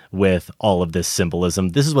down with all of this symbolism.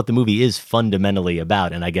 This is what the movie is fundamentally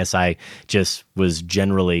about, and I guess I just was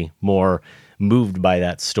generally more moved by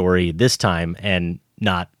that story this time and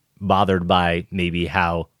not bothered by maybe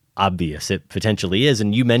how obvious it potentially is.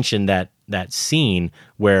 And you mentioned that scene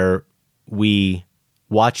where we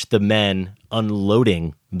watch the men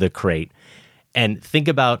unloading the crate and think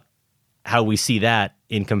about how we see that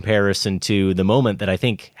in comparison to the moment that I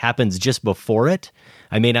think happens just before it.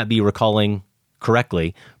 I may not be recalling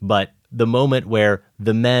correctly, but the moment where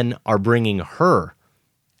the men are bringing her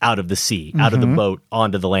out of the sea, out of the boat,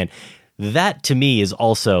 onto the land. That to me is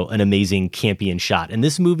also an amazing Campion shot. And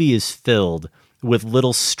this movie is filled with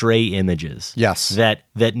little stray images. Yes.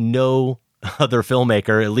 That no other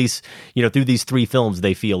filmmaker, at least, through these 3 films,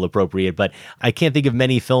 they feel appropriate. But I can't think of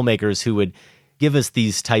many filmmakers who would give us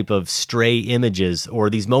these type of stray images or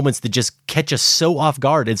these moments that just catch us so off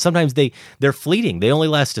guard. And sometimes they're fleeting. They only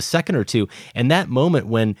last a second or two. And that moment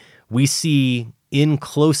when we see in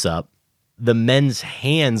close-up the men's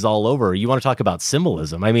hands all over, you want to talk about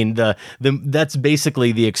symbolism. I mean, that's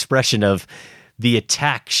basically the expression of the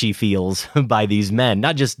attack she feels by these men,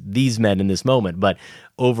 not just these men in this moment, but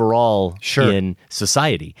overall in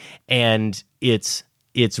society. And it's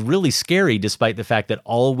really scary, despite the fact that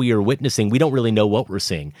all we are witnessing, we don't really know what we're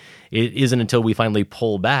seeing. It isn't until we finally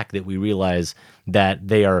pull back that we realize that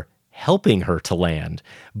they are helping her to land.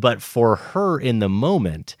 But for her in the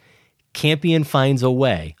moment, Campion finds a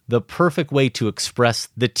way, the perfect way to express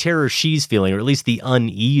the terror she's feeling, or at least the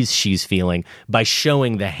unease she's feeling, by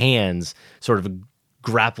showing the hands sort of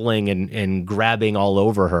grappling and grabbing all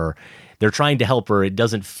over her. They're trying to help her. It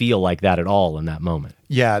doesn't feel like that at all in that moment.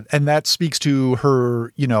 Yeah, and that speaks to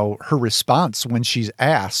her, her response when she's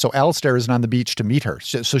asked. So Alistair isn't on the beach to meet her.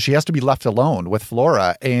 So she has to be left alone with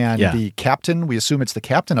Flora. And the captain, we assume it's the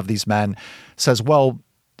captain of these men, says, well,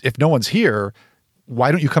 if no one's here,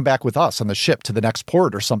 why don't you come back with us on the ship to the next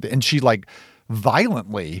port or something? And she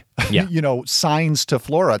violently, signs to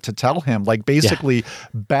Flora to tell him, basically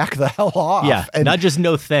back the hell off. Yeah, and not just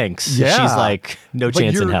no thanks. Yeah. She's like, no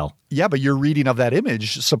chance in hell. Yeah, but your reading of that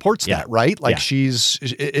image supports that, right?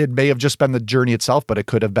 It may have just been the journey itself, but it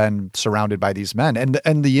could have been surrounded by these men.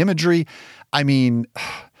 And the imagery, I mean,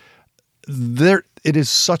 it is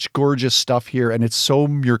such gorgeous stuff here, and it's so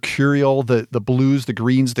mercurial, the blues, the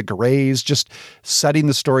greens, the grays, just setting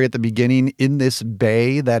the story at the beginning in this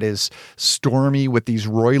bay that is stormy with these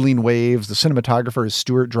roiling waves. The cinematographer is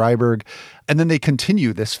Stuart Dryburgh. And then they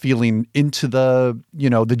continue this feeling into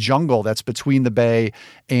the jungle that's between the bay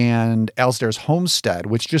and Alistair's homestead,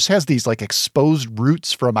 which just has these exposed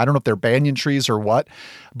roots from, I don't know if they're banyan trees or what,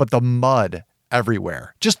 but the mud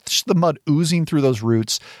everywhere. Just the mud oozing through those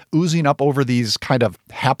roots, oozing up over these kind of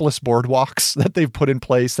hapless boardwalks that they've put in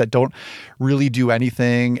place that don't really do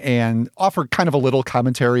anything and offer kind of a little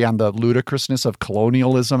commentary on the ludicrousness of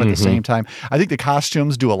colonialism at the same time. I think the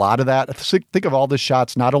costumes do a lot of that. Think of all the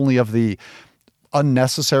shots, not only of the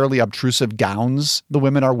unnecessarily obtrusive gowns the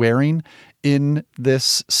women are wearing in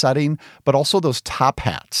this setting, but also those top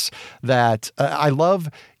hats that I love.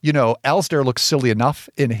 Alistair looks silly enough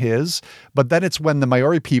in his, but then it's when the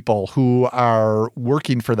Maori people who are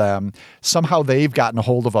working for them, somehow they've gotten a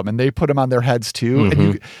hold of them and they put them on their heads too.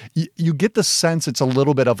 And you get the sense it's a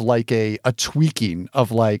little bit of a tweaking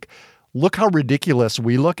of look how ridiculous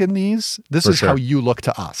we look in these. This is how you look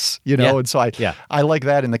to us, And so I like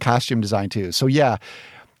that in the costume design too. So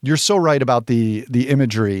you're so right about the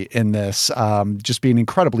imagery in this, just being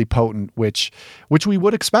incredibly potent, which we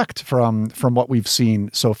would expect from what we've seen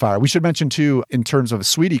so far. We should mention too, in terms of a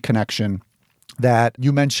Sweetie connection, that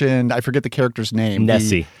you mentioned, I forget the character's name.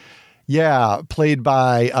 Nessie. Yeah, played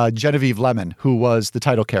by Genevieve Lemon, who was the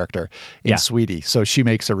title character in Sweetie. So she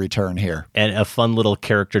makes a return here. And a fun little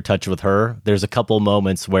character touch with her. There's a couple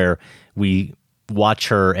moments where we watch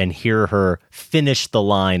her and hear her finish the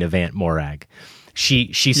line of Aunt Morag.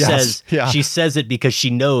 She says she says it because she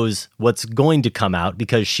knows what's going to come out,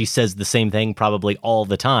 because she says the same thing probably all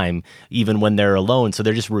the time, even when they're alone. So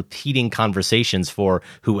they're just repeating conversations for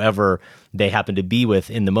whoever they happen to be with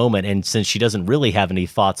in the moment. And since she doesn't really have any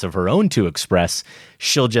thoughts of her own to express,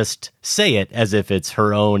 she'll just say it as if it's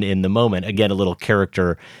her own in the moment. Again, a little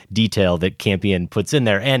character detail that Campion puts in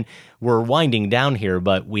there. And we're winding down here,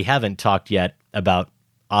 but we haven't talked yet about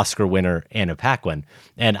Oscar winner Anna Paquin.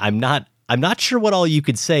 And I'm not sure what all you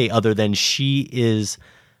could say other than she is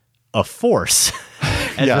a force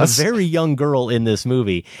as a very young girl in this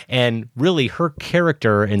movie. And really her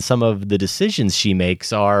character and some of the decisions she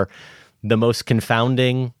makes are the most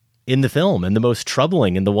confounding in the film and the most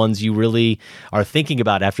troubling and the ones you really are thinking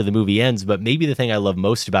about after the movie ends. But maybe the thing I love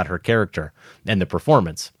most about her character and the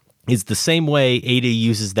performance is the same way Ada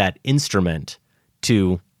uses that instrument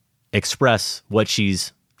to express what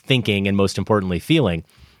she's thinking and most importantly feeling.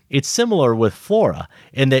 It's similar with Flora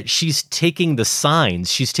in that she's taking the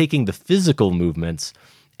signs, she's taking the physical movements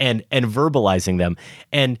and verbalizing them.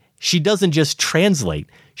 And she doesn't just translate.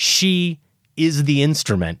 She is the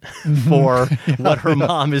instrument for what her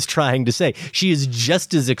mom is trying to say. She is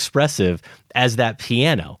just as expressive as that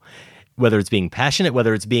piano, whether it's being passionate,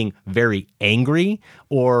 whether it's being very angry,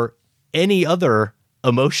 or any other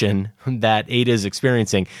emotion that Ada is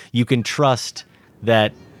experiencing. You can trust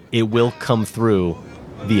that it will come through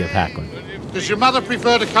via Paquin. Does your mother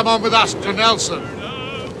prefer to come on with us to Nelson?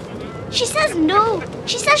 She says no.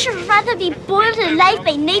 She says she'd rather be boiled alive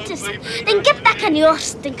by natives than get back on your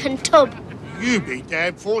stinking tub. You be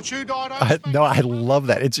damn fortunate I don't. No, I love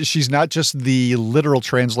that. She's not just the literal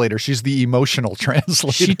translator; she's the emotional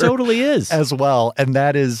translator. She totally is as well, and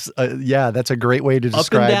that is, that's a great way to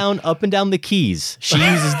describe. Up and down the keys. She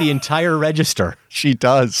uses the entire register. She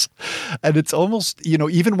does, and it's almost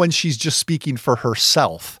even when she's just speaking for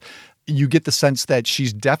herself, you get the sense that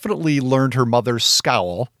she's definitely learned her mother's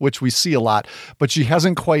scowl, which we see a lot, but she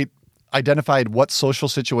hasn't quite identified what social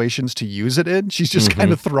situations to use it in. She's just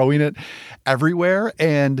kind of throwing it everywhere.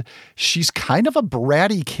 And she's kind of a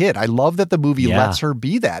bratty kid. I love that the movie lets her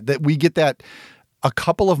be that we get that a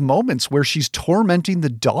couple of moments where she's tormenting the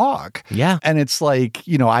dog. Yeah. And it's like,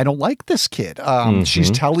 I don't like this kid.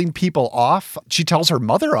 She's telling people off. She tells her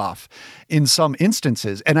mother off in some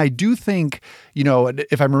instances. And I do think,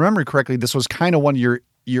 if I'm remembering correctly, this was kind of one of your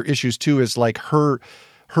issues too, is like her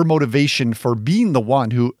motivation for being the one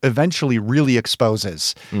who eventually really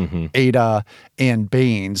exposes Ada and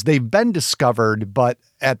Baines. They've been discovered, but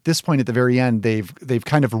at this point at the very end, they've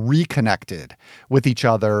kind of reconnected with each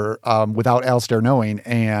other without Alistair knowing,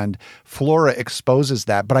 and Flora exposes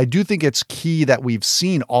that. But I do think it's key that we've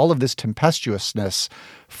seen all of this tempestuousness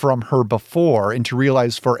from her before, and to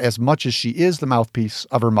realize for as much as she is the mouthpiece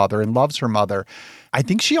of her mother and loves her mother, I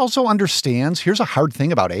think she also understands, here's a hard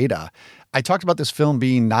thing about Ada. I talked about this film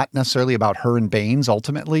being not necessarily about her and Baines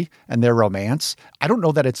ultimately and their romance. I don't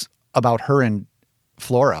know that it's about her and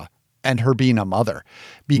Flora and her being a mother,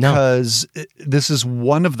 because this is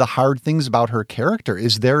one of the hard things about her character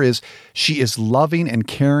is she is loving and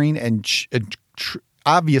caring and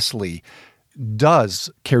obviously does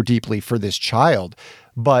care deeply for this child,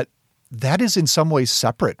 but that is in some ways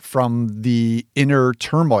separate from the inner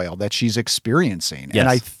turmoil that she's experiencing. Yes. And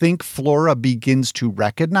I think Flora begins to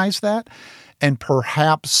recognize that. And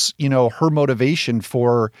perhaps, her motivation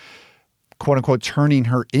for, quote unquote, turning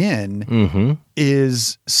her in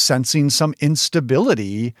is sensing some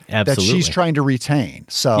instability that she's trying to retain.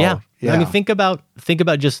 So, yeah. I mean, think about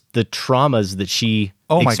just the traumas that she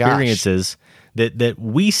experiences that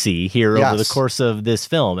we see here over the course of this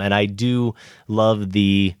film. And I do love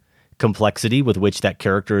the complexity with which that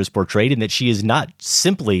character is portrayed, and that she is not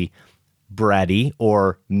simply bratty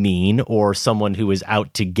or mean or someone who is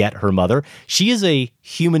out to get her mother. She is a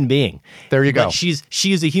human being. There you go. But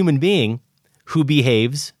she is a human being who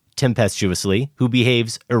behaves tempestuously, who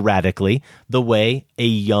behaves erratically, the way a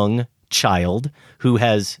young child who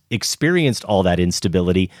has experienced all that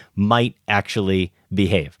instability might actually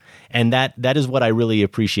behave. And that is what I really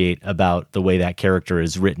appreciate about the way that character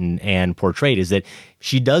is written and portrayed, is that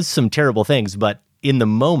she does some terrible things, but in the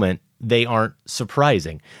moment, they aren't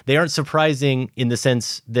surprising. They aren't surprising in the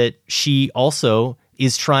sense that she also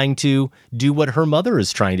is trying to do what her mother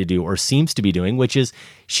is trying to do or seems to be doing, which is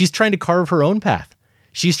she's trying to carve her own path.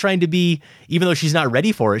 She's trying to be, even though she's not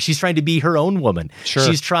ready for it, she's trying to be her own woman. Sure.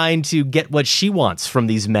 She's trying to get what she wants from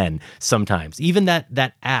these men sometimes. Even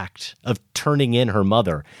that act of turning in her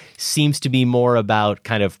mother seems to be more about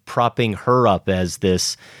kind of propping her up as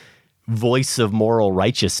this voice of moral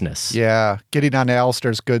righteousness. Yeah, getting on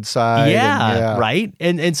Alistair's good side. Yeah, right?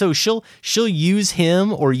 And so she'll use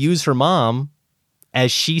him or use her mom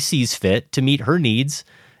as she sees fit to meet her needs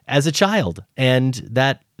as a child. And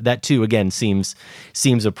that too, again, seems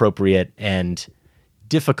appropriate and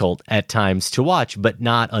difficult at times to watch, but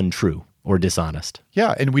not untrue or dishonest.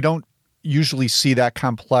 Yeah, and we don't usually see that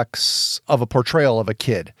complex of a portrayal of a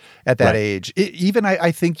kid at that age. Even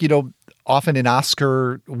I think, often in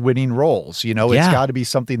Oscar-winning roles, it's got to be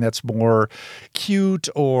something that's more cute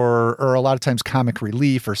or a lot of times comic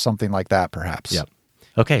relief or something like that, perhaps. Yep.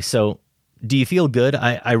 Okay, so do you feel good?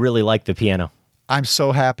 I really like the piano. I'm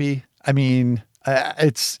so happy. I mean,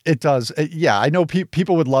 it does. Yeah, I know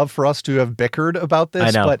people would love for us to have bickered about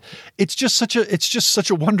this, but it's just such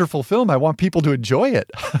a wonderful film. I want people to enjoy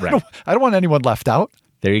it. Right. I don't want anyone left out.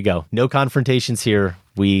 There you go. No confrontations here.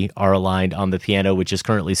 We are aligned on The Piano, which is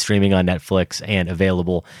currently streaming on Netflix and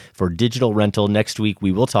available for digital rental. Next week,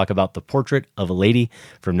 we will talk about The Portrait of a Lady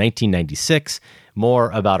from 1996.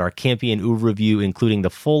 More about our Campion Oeuvre review, including the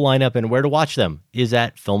full lineup and where to watch them, is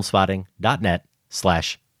at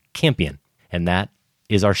filmspotting.net/Campion. And that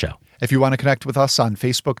is our show. If you want to connect with us on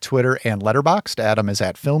Facebook, Twitter, and Letterboxd, Adam is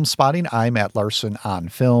at Filmspotting. I'm at Larson on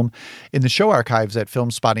Film. In the show archives at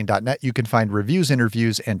filmspotting.net, you can find reviews,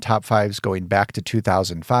 interviews, and top fives going back to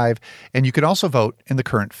 2005. And you can also vote in the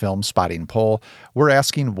current Film Spotting poll. We're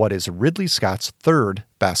asking, what is Ridley Scott's third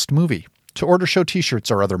best movie? To order show t-shirts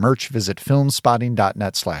or other merch, visit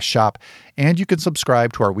filmspotting.net/shop. And you can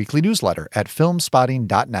subscribe to our weekly newsletter at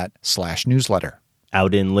filmspotting.net/newsletter.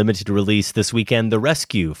 Out in limited release this weekend, The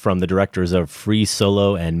Rescue from the directors of Free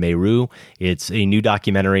Solo and Meru. It's a new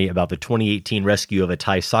documentary about the 2018 rescue of a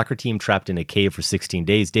Thai soccer team trapped in a cave for 16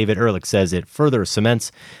 days. David Ehrlich says it further cements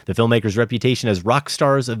the filmmakers' reputation as rock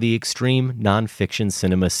stars of the extreme nonfiction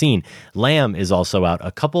cinema scene. Lamb is also out.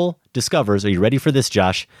 A couple discovers, are you ready for this,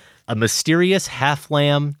 Josh? A mysterious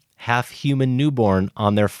half-lamb, half-human newborn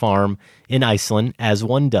on their farm in Iceland, as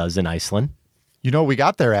one does in Iceland. We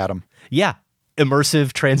got there, Adam. Yeah.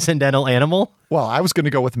 Immersive transcendental animal? Well, I was going to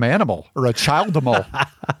go with manimal or a childimal.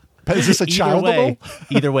 Is this a childimal?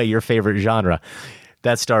 Either way, your favorite genre.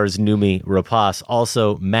 That stars Noomi Rapace.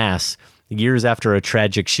 Also, Mass. Years after a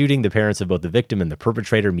tragic shooting, the parents of both the victim and the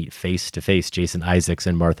perpetrator meet face to face. Jason Isaacs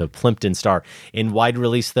and Martha Plimpton star. In wide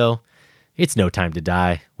release, though, it's No Time to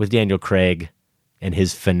Die with Daniel Craig and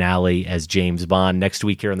his finale as James Bond. Next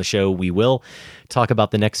week here on the show, we will talk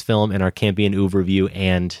about the next film in our Campion Oeuvre review.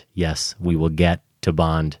 And yes, we will get to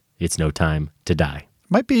Bond. It's No Time to Die.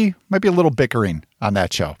 Might be a little bickering on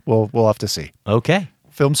that show. We'll have to see. Okay.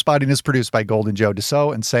 Film Spotting is produced by Golden Joe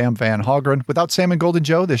Dassault and Sam Van Hallgren. Without Sam and Golden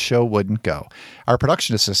Joe, this show wouldn't go. Our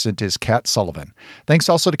production assistant is Kat Sullivan. Thanks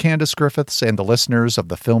also to Candace Griffiths and the listeners of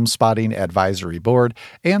the Film Spotting Advisory Board.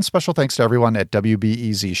 And special thanks to everyone at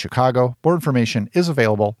WBEZ Chicago. More information is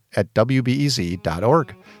available at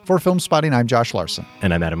WBEZ.org. For Film Spotting, I'm Josh Larson.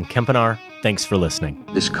 And I'm Adam Kempenaar. Thanks for listening.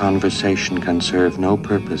 This conversation can serve no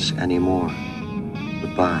purpose anymore.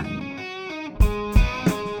 Goodbye.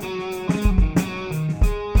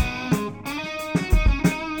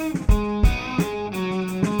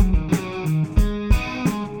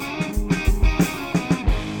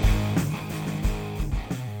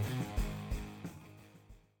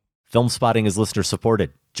 Film Spotting is listener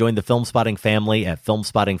supported. Join the Film Spotting family at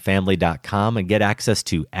filmspottingfamily.com and get access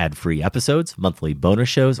to ad-free episodes, monthly bonus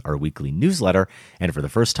shows, our weekly newsletter, and for the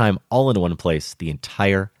first time, all in one place, the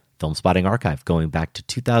entire Film Spotting archive going back to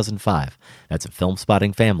 2005. That's at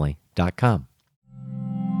filmspottingfamily.com.